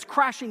that is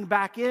crashing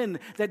back in,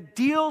 that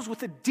deals with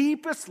the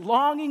deepest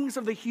longings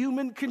of the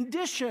human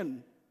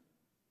condition.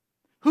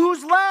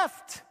 Who's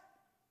left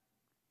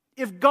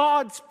if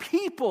God's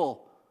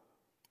people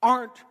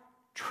aren't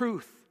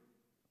truth?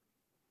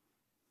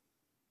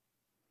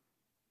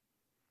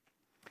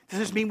 Does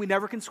this mean we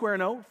never can swear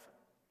an oath?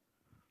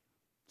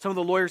 Some of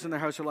the lawyers in their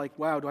house are like,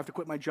 wow, do I have to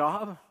quit my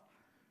job?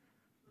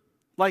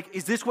 Like,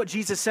 is this what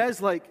Jesus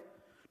says? Like,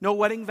 no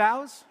wedding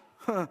vows?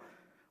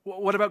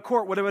 What about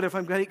court? What about if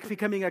I'm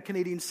becoming a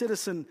Canadian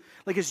citizen?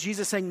 Like, is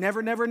Jesus saying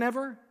never, never,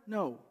 never?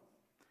 No.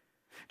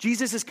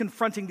 Jesus is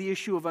confronting the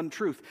issue of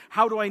untruth.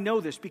 How do I know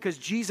this? Because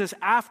Jesus,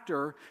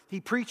 after he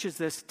preaches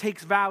this,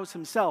 takes vows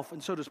himself,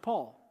 and so does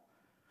Paul.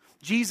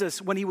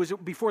 Jesus, when he was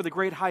before the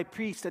great high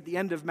priest at the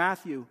end of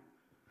Matthew,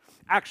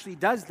 actually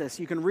does this.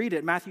 You can read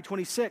it, Matthew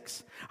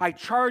 26. I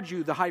charge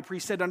you, the high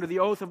priest said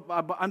under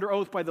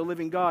oath by the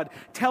living God,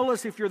 tell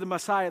us if you're the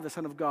Messiah, the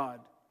Son of God.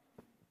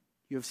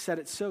 You have said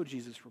it so,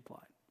 Jesus replied.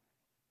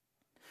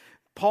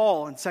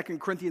 Paul in 2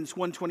 Corinthians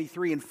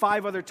 1:23 and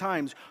 5 other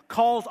times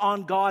calls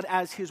on God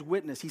as his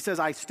witness. He says,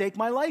 I stake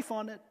my life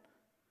on it.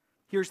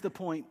 Here's the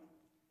point.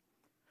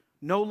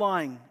 No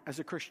lying as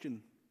a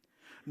Christian.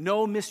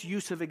 No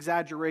misuse of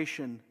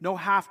exaggeration. No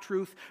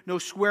half-truth. No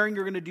swearing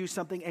you're going to do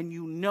something and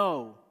you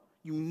know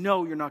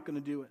you're not going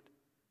to do it.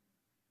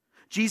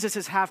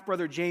 Jesus'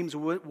 half-brother James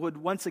would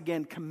once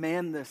again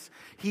command this.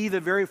 He,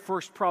 the very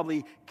first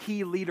probably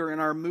key leader in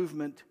our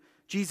movement,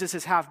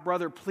 Jesus'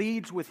 half-brother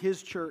pleads with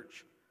his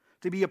church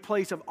to be a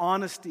place of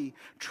honesty,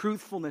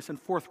 truthfulness, and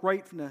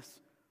forthrightness.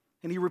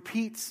 And he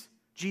repeats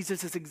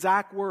Jesus'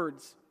 exact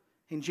words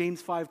in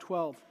James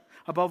 5:12.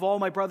 Above all,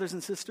 my brothers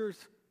and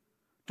sisters,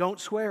 don't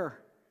swear.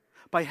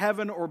 By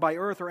heaven or by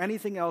earth or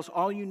anything else,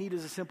 all you need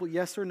is a simple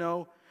yes or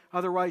no.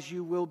 Otherwise,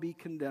 you will be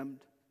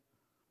condemned.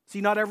 See,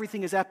 not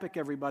everything is epic,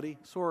 everybody.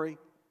 Sorry.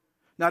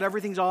 Not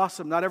everything's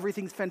awesome. Not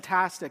everything's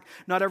fantastic.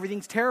 Not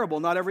everything's terrible.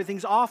 Not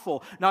everything's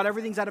awful. Not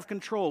everything's out of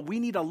control. We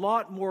need a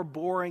lot more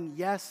boring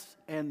yes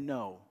and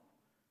no.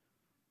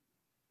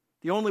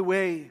 The only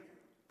way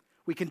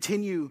we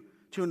continue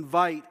to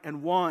invite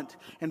and want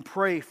and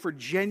pray for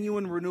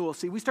genuine renewal.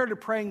 See, we started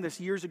praying this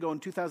years ago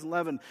in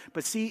 2011,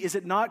 but see, is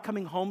it not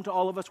coming home to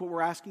all of us what we're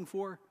asking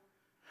for?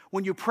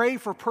 When you pray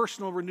for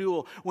personal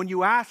renewal, when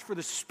you ask for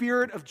the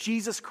Spirit of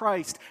Jesus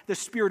Christ, the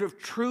Spirit of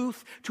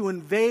truth to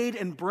invade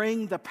and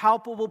bring the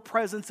palpable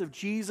presence of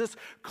Jesus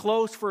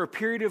close for a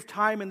period of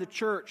time in the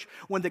church,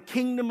 when the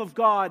kingdom of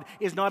God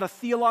is not a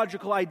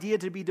theological idea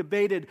to be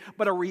debated,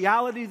 but a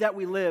reality that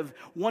we live,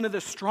 one of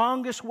the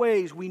strongest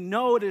ways we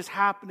know it is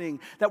happening,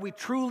 that we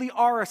truly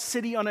are a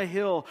city on a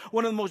hill,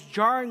 one of the most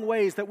jarring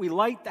ways that we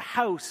light the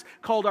house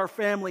called our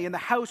family, and the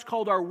house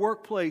called our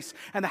workplace,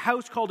 and the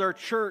house called our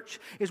church,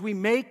 is we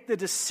make the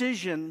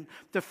decision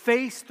to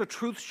face the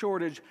truth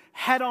shortage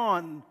head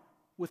on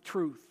with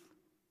truth.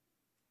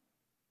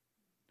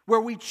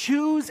 Where we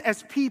choose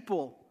as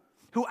people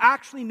who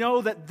actually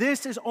know that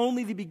this is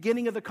only the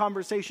beginning of the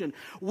conversation.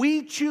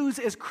 We choose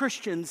as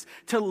Christians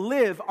to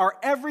live our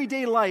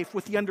everyday life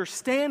with the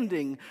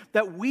understanding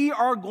that we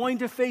are going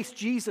to face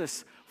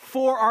Jesus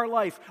for our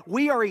life.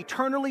 We are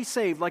eternally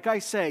saved. Like I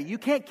say, you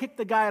can't kick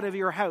the guy out of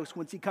your house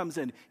once he comes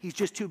in. He's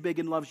just too big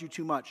and loves you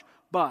too much.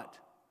 But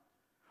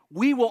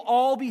we will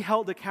all be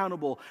held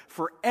accountable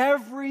for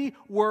every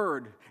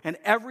word and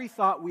every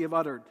thought we have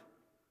uttered.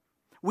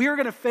 We are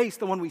going to face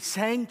the one we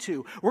sang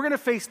to. We're going to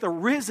face the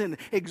risen,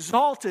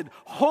 exalted,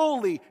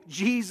 holy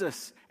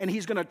Jesus. And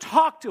he's going to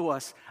talk to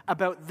us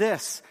about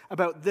this, and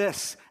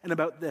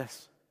about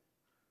this.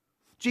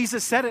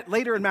 Jesus said it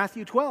later in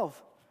Matthew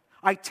 12.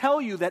 I tell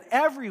you that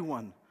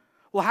everyone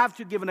will have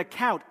to give an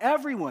account,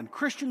 everyone,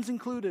 Christians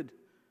included,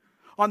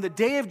 on the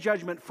day of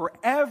judgment for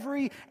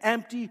every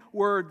empty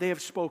word they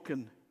have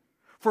spoken.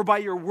 For by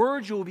your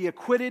words you will be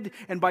acquitted,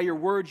 and by your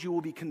words you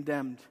will be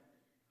condemned.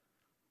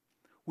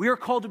 We are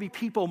called to be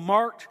people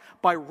marked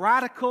by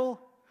radical,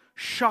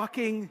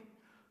 shocking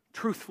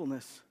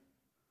truthfulness.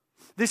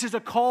 This is a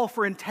call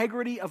for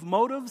integrity of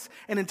motives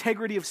and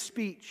integrity of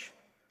speech.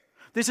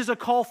 This is a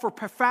call for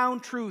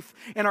profound truth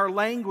in our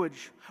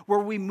language, where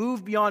we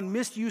move beyond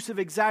misuse of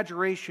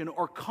exaggeration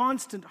or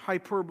constant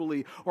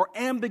hyperbole or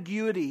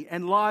ambiguity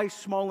and lies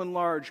small and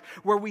large,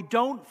 where we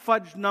don't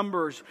fudge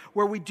numbers,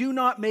 where we do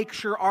not make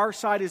sure our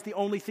side is the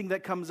only thing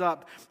that comes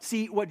up.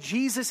 See, what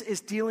Jesus is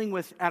dealing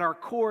with at our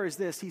core is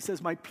this. He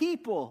says, my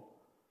people,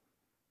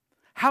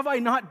 have I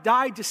not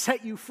died to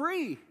set you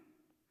free?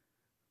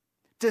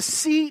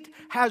 Deceit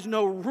has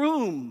no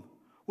room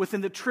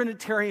within the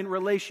Trinitarian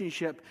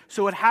relationship,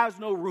 so it has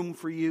no room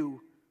for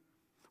you.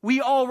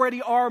 We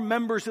already are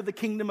members of the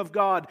kingdom of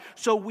God,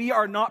 so we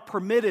are not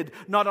permitted,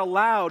 not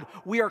allowed.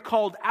 We are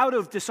called out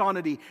of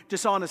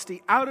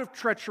dishonesty, out of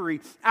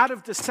treachery, out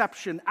of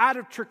deception, out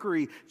of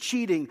trickery,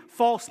 cheating,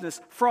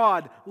 falseness,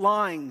 fraud,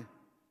 lying.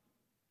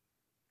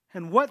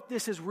 And what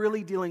this is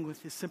really dealing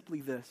with is simply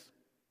this.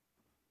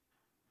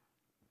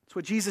 It's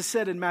what Jesus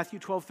said in Matthew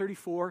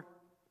 12:34.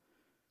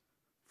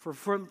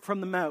 From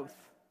the mouth,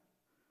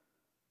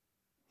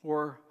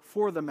 or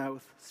for the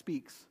mouth,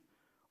 speaks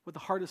what the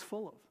heart is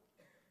full of.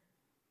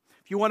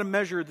 If you want to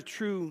measure the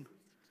true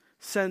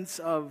sense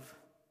of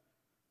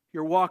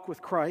your walk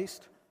with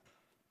Christ,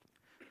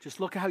 Just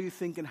look at how you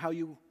think and how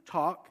you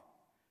talk,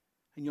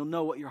 and you'll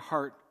know what your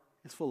heart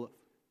is full of.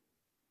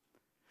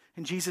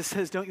 And Jesus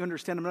says, don't you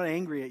understand? I'm not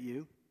angry at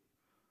you.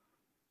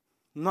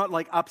 I'm not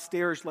like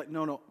upstairs, like,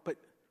 no, but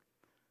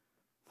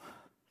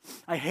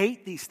I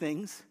hate these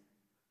things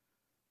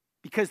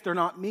because they're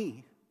not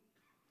me.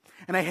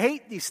 And I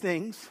hate these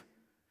things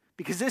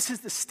because this is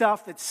the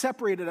stuff that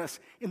separated us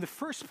in the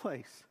first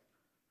place.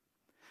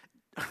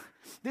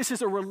 This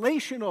is a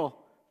relational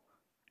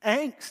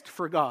angst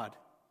for God.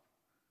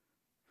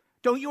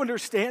 Don't you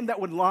understand that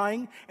when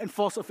lying and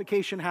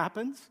falsification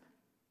happens,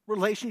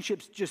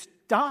 relationships just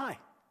die?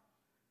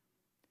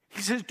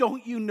 He says,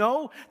 don't you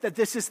know that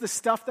this is the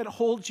stuff that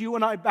holds you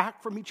and I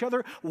back from each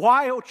other?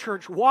 Why, oh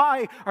church,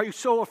 why are you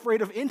so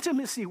afraid of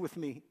intimacy with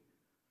me?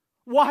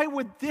 Why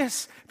would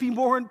this be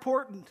more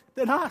important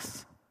than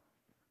us?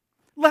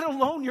 Let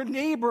alone your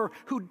neighbor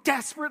who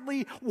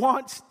desperately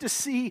wants to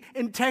see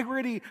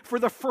integrity for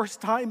the first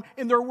time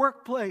in their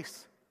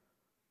workplace.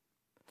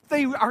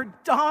 They are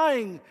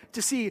dying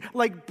to see,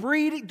 like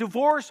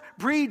divorce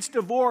breeds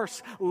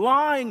divorce.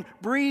 Lying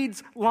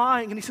breeds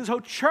lying. And he says,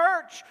 oh,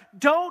 church,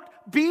 don't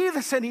be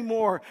this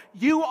anymore.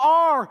 You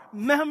are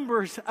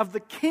members of the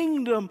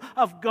kingdom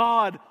of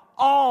God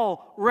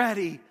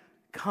already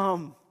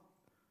come.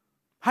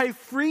 I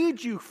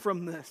freed you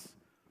from this.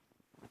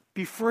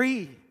 Be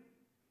free.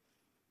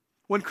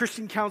 One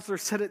Christian counselor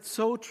said it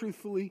so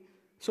truthfully,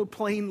 so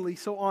plainly,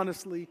 so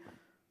honestly.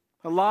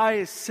 A lie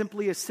is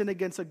simply a sin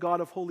against a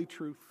God of holy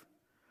truth.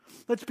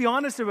 Let's be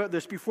honest about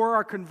this. Before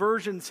our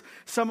conversions,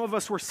 some of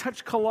us were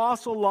such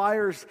colossal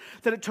liars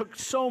that it took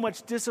so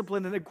much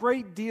discipline and a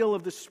great deal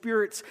of the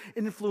Spirit's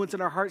influence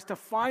in our hearts to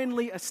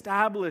finally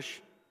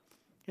establish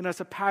in us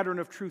a pattern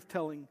of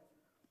truth-telling.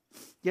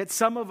 Yet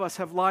some of us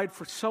have lied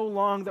for so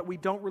long that we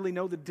don't really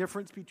know the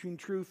difference between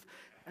truth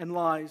and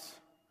lies.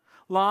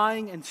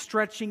 Lying and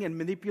stretching and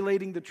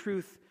manipulating the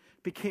truth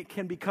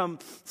can become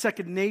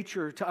second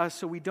nature to us,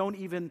 so we don't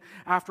even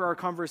after our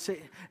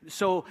conversation,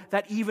 so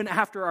that even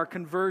after our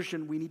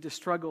conversion, we need to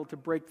struggle to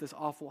break this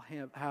awful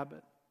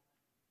habit.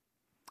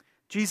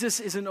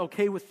 Jesus isn't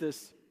okay with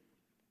this.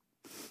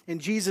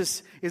 And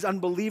Jesus is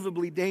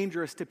unbelievably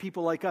dangerous to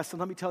people like us. And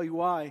let me tell you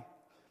why.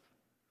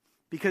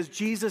 Because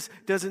Jesus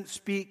doesn't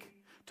speak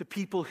to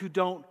people who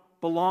don't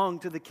belong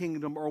to the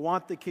kingdom or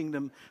want the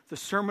kingdom. The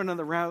Sermon on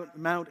the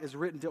Mount is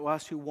written to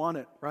us who want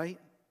it, right?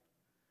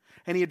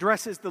 And he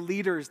addresses the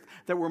leaders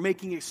that were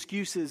making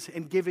excuses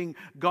and giving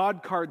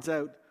God cards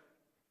out,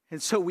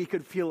 and so we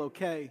could feel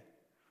okay.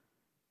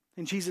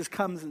 And Jesus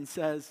comes and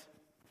says,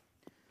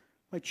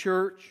 my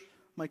church,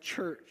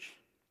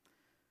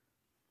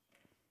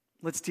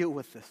 let's deal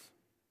with this.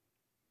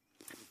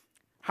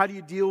 How do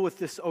you deal with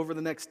this over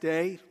the next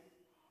day,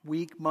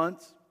 week,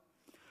 months?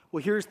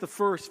 Well, here's the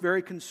first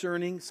very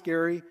concerning,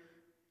 scary,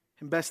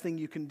 and best thing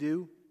you can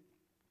do.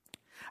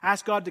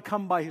 Ask God to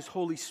come by His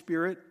Holy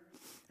Spirit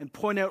and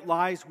point out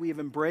lies we have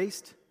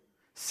embraced,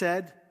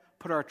 said,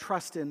 put our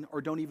trust in, or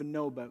don't even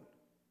know about.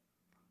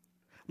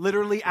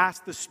 Literally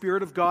ask the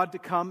Spirit of God to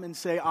come and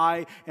say,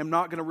 I am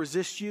not going to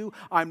resist you.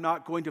 I'm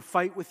not going to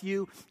fight with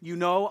you. You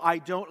know,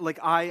 I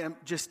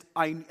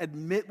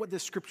admit what the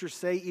Scriptures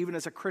say. Even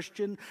as a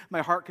Christian,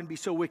 my heart can be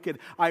so wicked.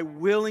 I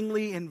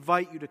willingly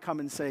invite you to come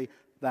and say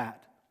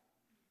that.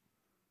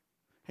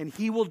 And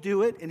He will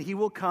do it, and He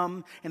will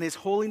come, and His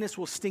holiness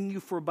will sting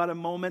you for about a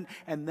moment,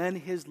 and then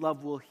His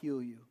love will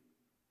heal you.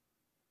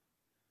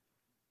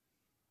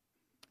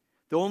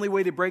 The only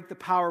way to break the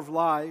power of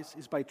lies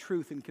is by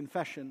truth and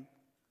confession.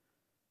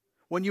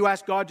 When you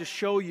ask God to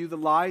show you the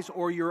lies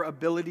or your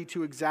ability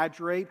to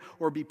exaggerate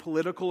or be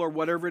political or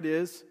whatever it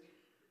is,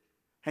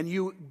 and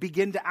you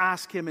begin to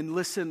ask Him and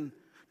listen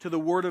to the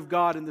Word of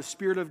God and the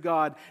Spirit of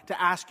God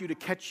to ask you to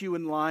catch you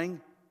in lying,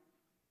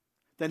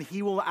 then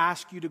He will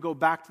ask you to go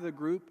back to the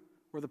group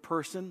or the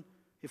person,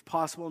 if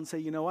possible, and say,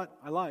 you know what?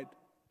 I lied.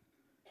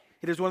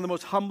 It is one of the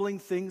most humbling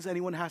things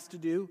anyone has to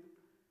do.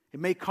 It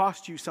may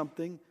cost you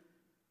something,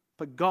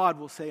 but God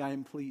will say, I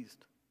am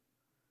pleased.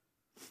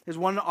 As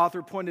one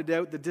author pointed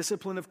out, the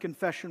discipline of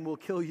confession will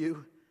kill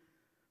you,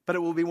 but it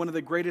will be one of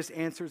the greatest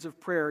answers of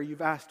prayer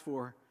you've asked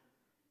for,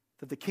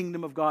 that the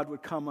kingdom of God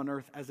would come on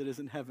earth as it is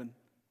in heaven.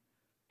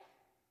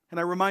 And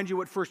I remind you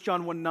what 1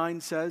 John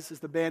 1:9 says as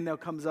the band now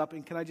comes up,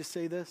 and can I just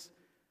say this?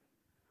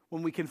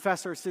 When we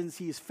confess our sins,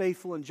 He is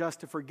faithful and just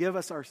to forgive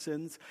us our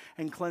sins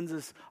and cleanse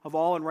us of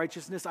all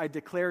unrighteousness. I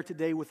declare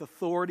today with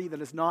authority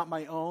that is not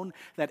my own,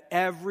 that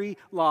every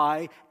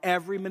lie,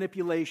 every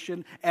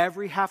manipulation,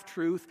 every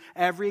half-truth,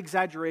 every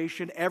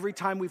exaggeration, every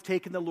time we've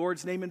taken the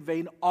Lord's name in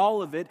vain,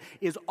 all of it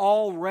is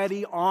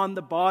already on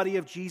the body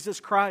of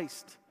Jesus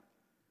Christ.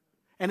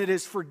 And it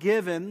is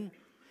forgiven,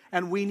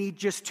 and we need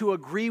just to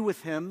agree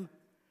with Him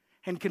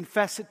and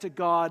confess it to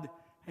God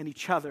and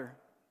each other.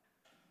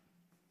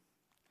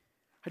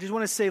 I just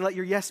want to say, let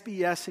your yes be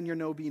yes and your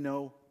no be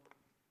no.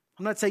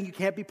 I'm not saying you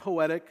can't be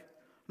poetic.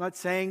 I'm not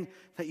saying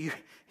that you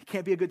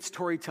can't be a good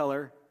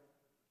storyteller.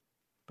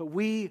 But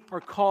we are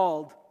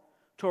called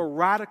to a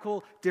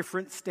radical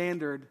different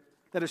standard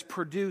that is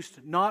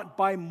produced not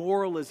by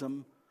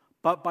moralism,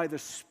 but by the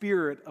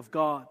Spirit of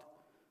God.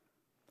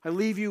 I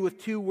leave you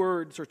with 2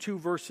 words or 2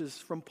 verses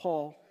from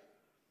Paul,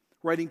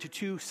 writing to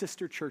 2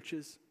 sister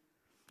churches.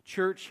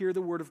 Church, hear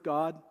the word of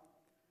God.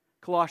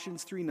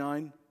 Colossians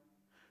 3:9.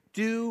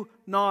 Do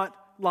not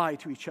lie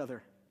to each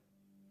other.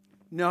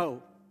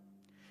 No,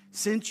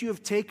 since you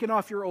have taken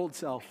off your old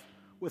self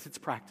with its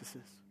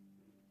practices.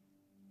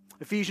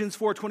 Ephesians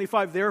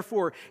 4:25.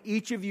 Therefore,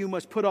 each of you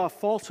must put off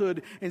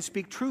falsehood and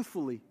speak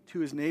truthfully to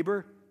his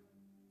neighbor,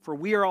 for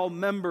we are all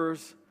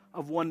members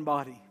of one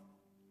body.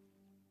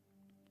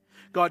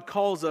 God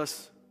calls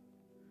us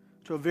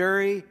to a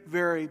very,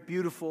 very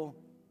beautiful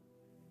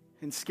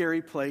and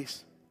scary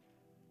place.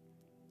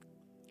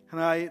 And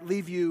I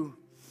leave you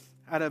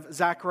out of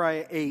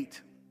Zechariah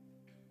 8,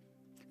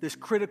 this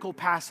critical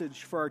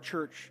passage for our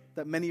church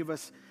that many of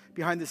us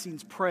behind the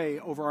scenes pray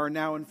over our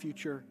now and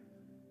future,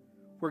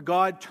 where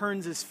God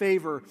turns his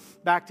favor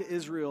back to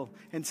Israel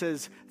and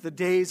says, the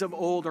days of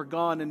old are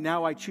gone, and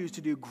now I choose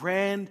to do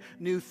grand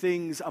new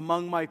things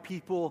among my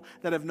people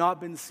that have not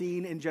been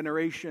seen in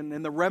generation.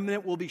 And the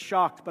remnant will be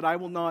shocked, but I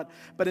will not.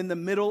 But in the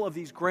middle of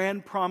these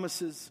grand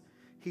promises,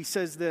 he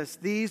says this: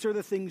 these are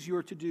the things you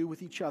are to do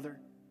with each other.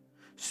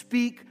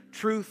 Speak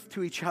truth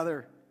to each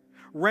other.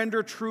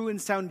 Render true and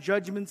sound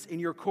judgments in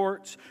your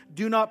courts.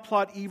 Do not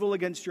plot evil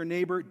against your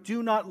neighbor.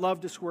 Do not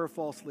love to swear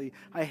falsely.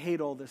 I hate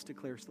all this,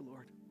 declares the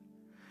Lord.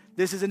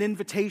 This is an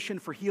invitation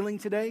for healing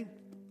today,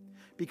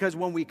 because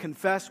when we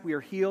confess, we are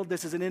healed.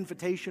 This is an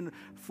invitation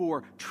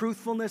for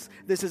truthfulness.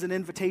 This is an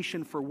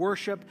invitation for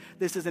worship.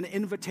 This is an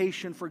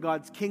invitation for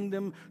God's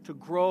kingdom to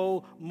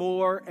grow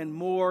more and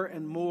more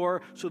and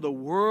more, so the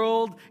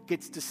world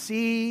gets to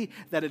see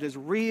that it is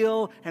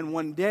real, and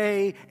one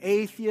day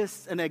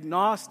atheists and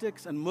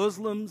agnostics and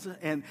Muslims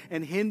and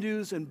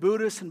Hindus and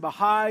Buddhists and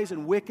Baha'is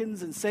and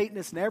Wiccans and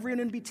Satanists and everyone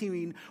in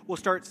between will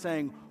start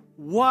saying,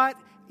 what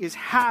is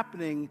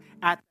happening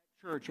at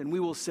church? And we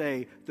will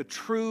say, the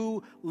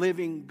true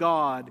living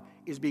God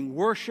is being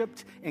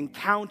worshiped,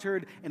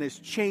 encountered, and is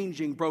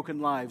changing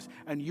broken lives.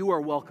 And you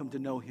are welcome to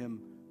know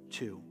him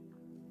too.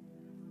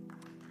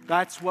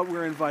 That's what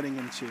we're inviting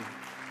into.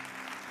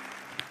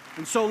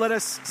 And so let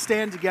us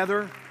stand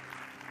together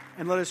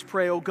and let us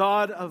pray. O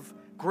God of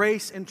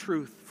grace and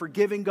truth,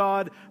 forgiving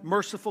God,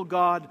 merciful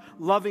God,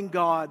 loving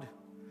God,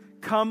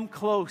 come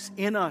close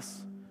in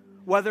us,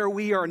 whether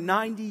we are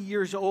 90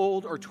 years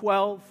old or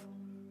 12,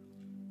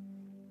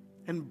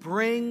 and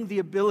bring the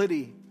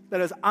ability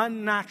that is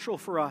unnatural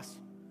for us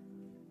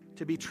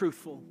to be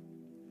truthful.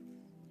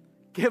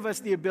 Give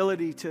us the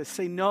ability to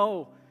say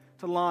no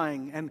to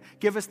lying, and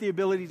give us the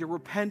ability to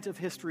repent of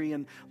history.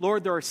 And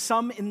Lord, there are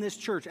some in this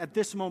church at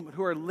this moment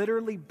who are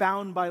literally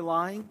bound by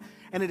lying,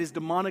 and it is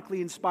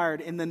demonically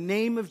inspired. In the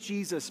name of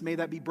Jesus, may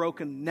that be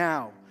broken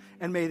now,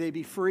 and may they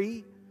be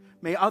free.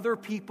 May other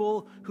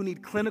people who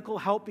need clinical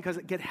help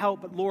get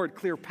help, but Lord,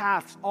 clear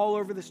paths all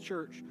over this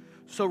church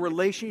so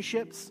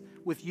relationships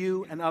with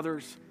you and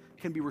others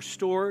can be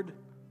restored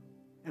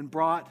and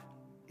brought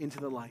into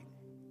the light.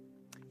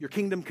 Your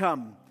kingdom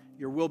come,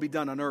 your will be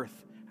done on earth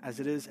as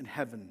it is in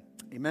heaven.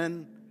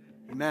 Amen,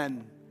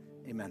 amen,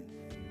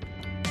 amen.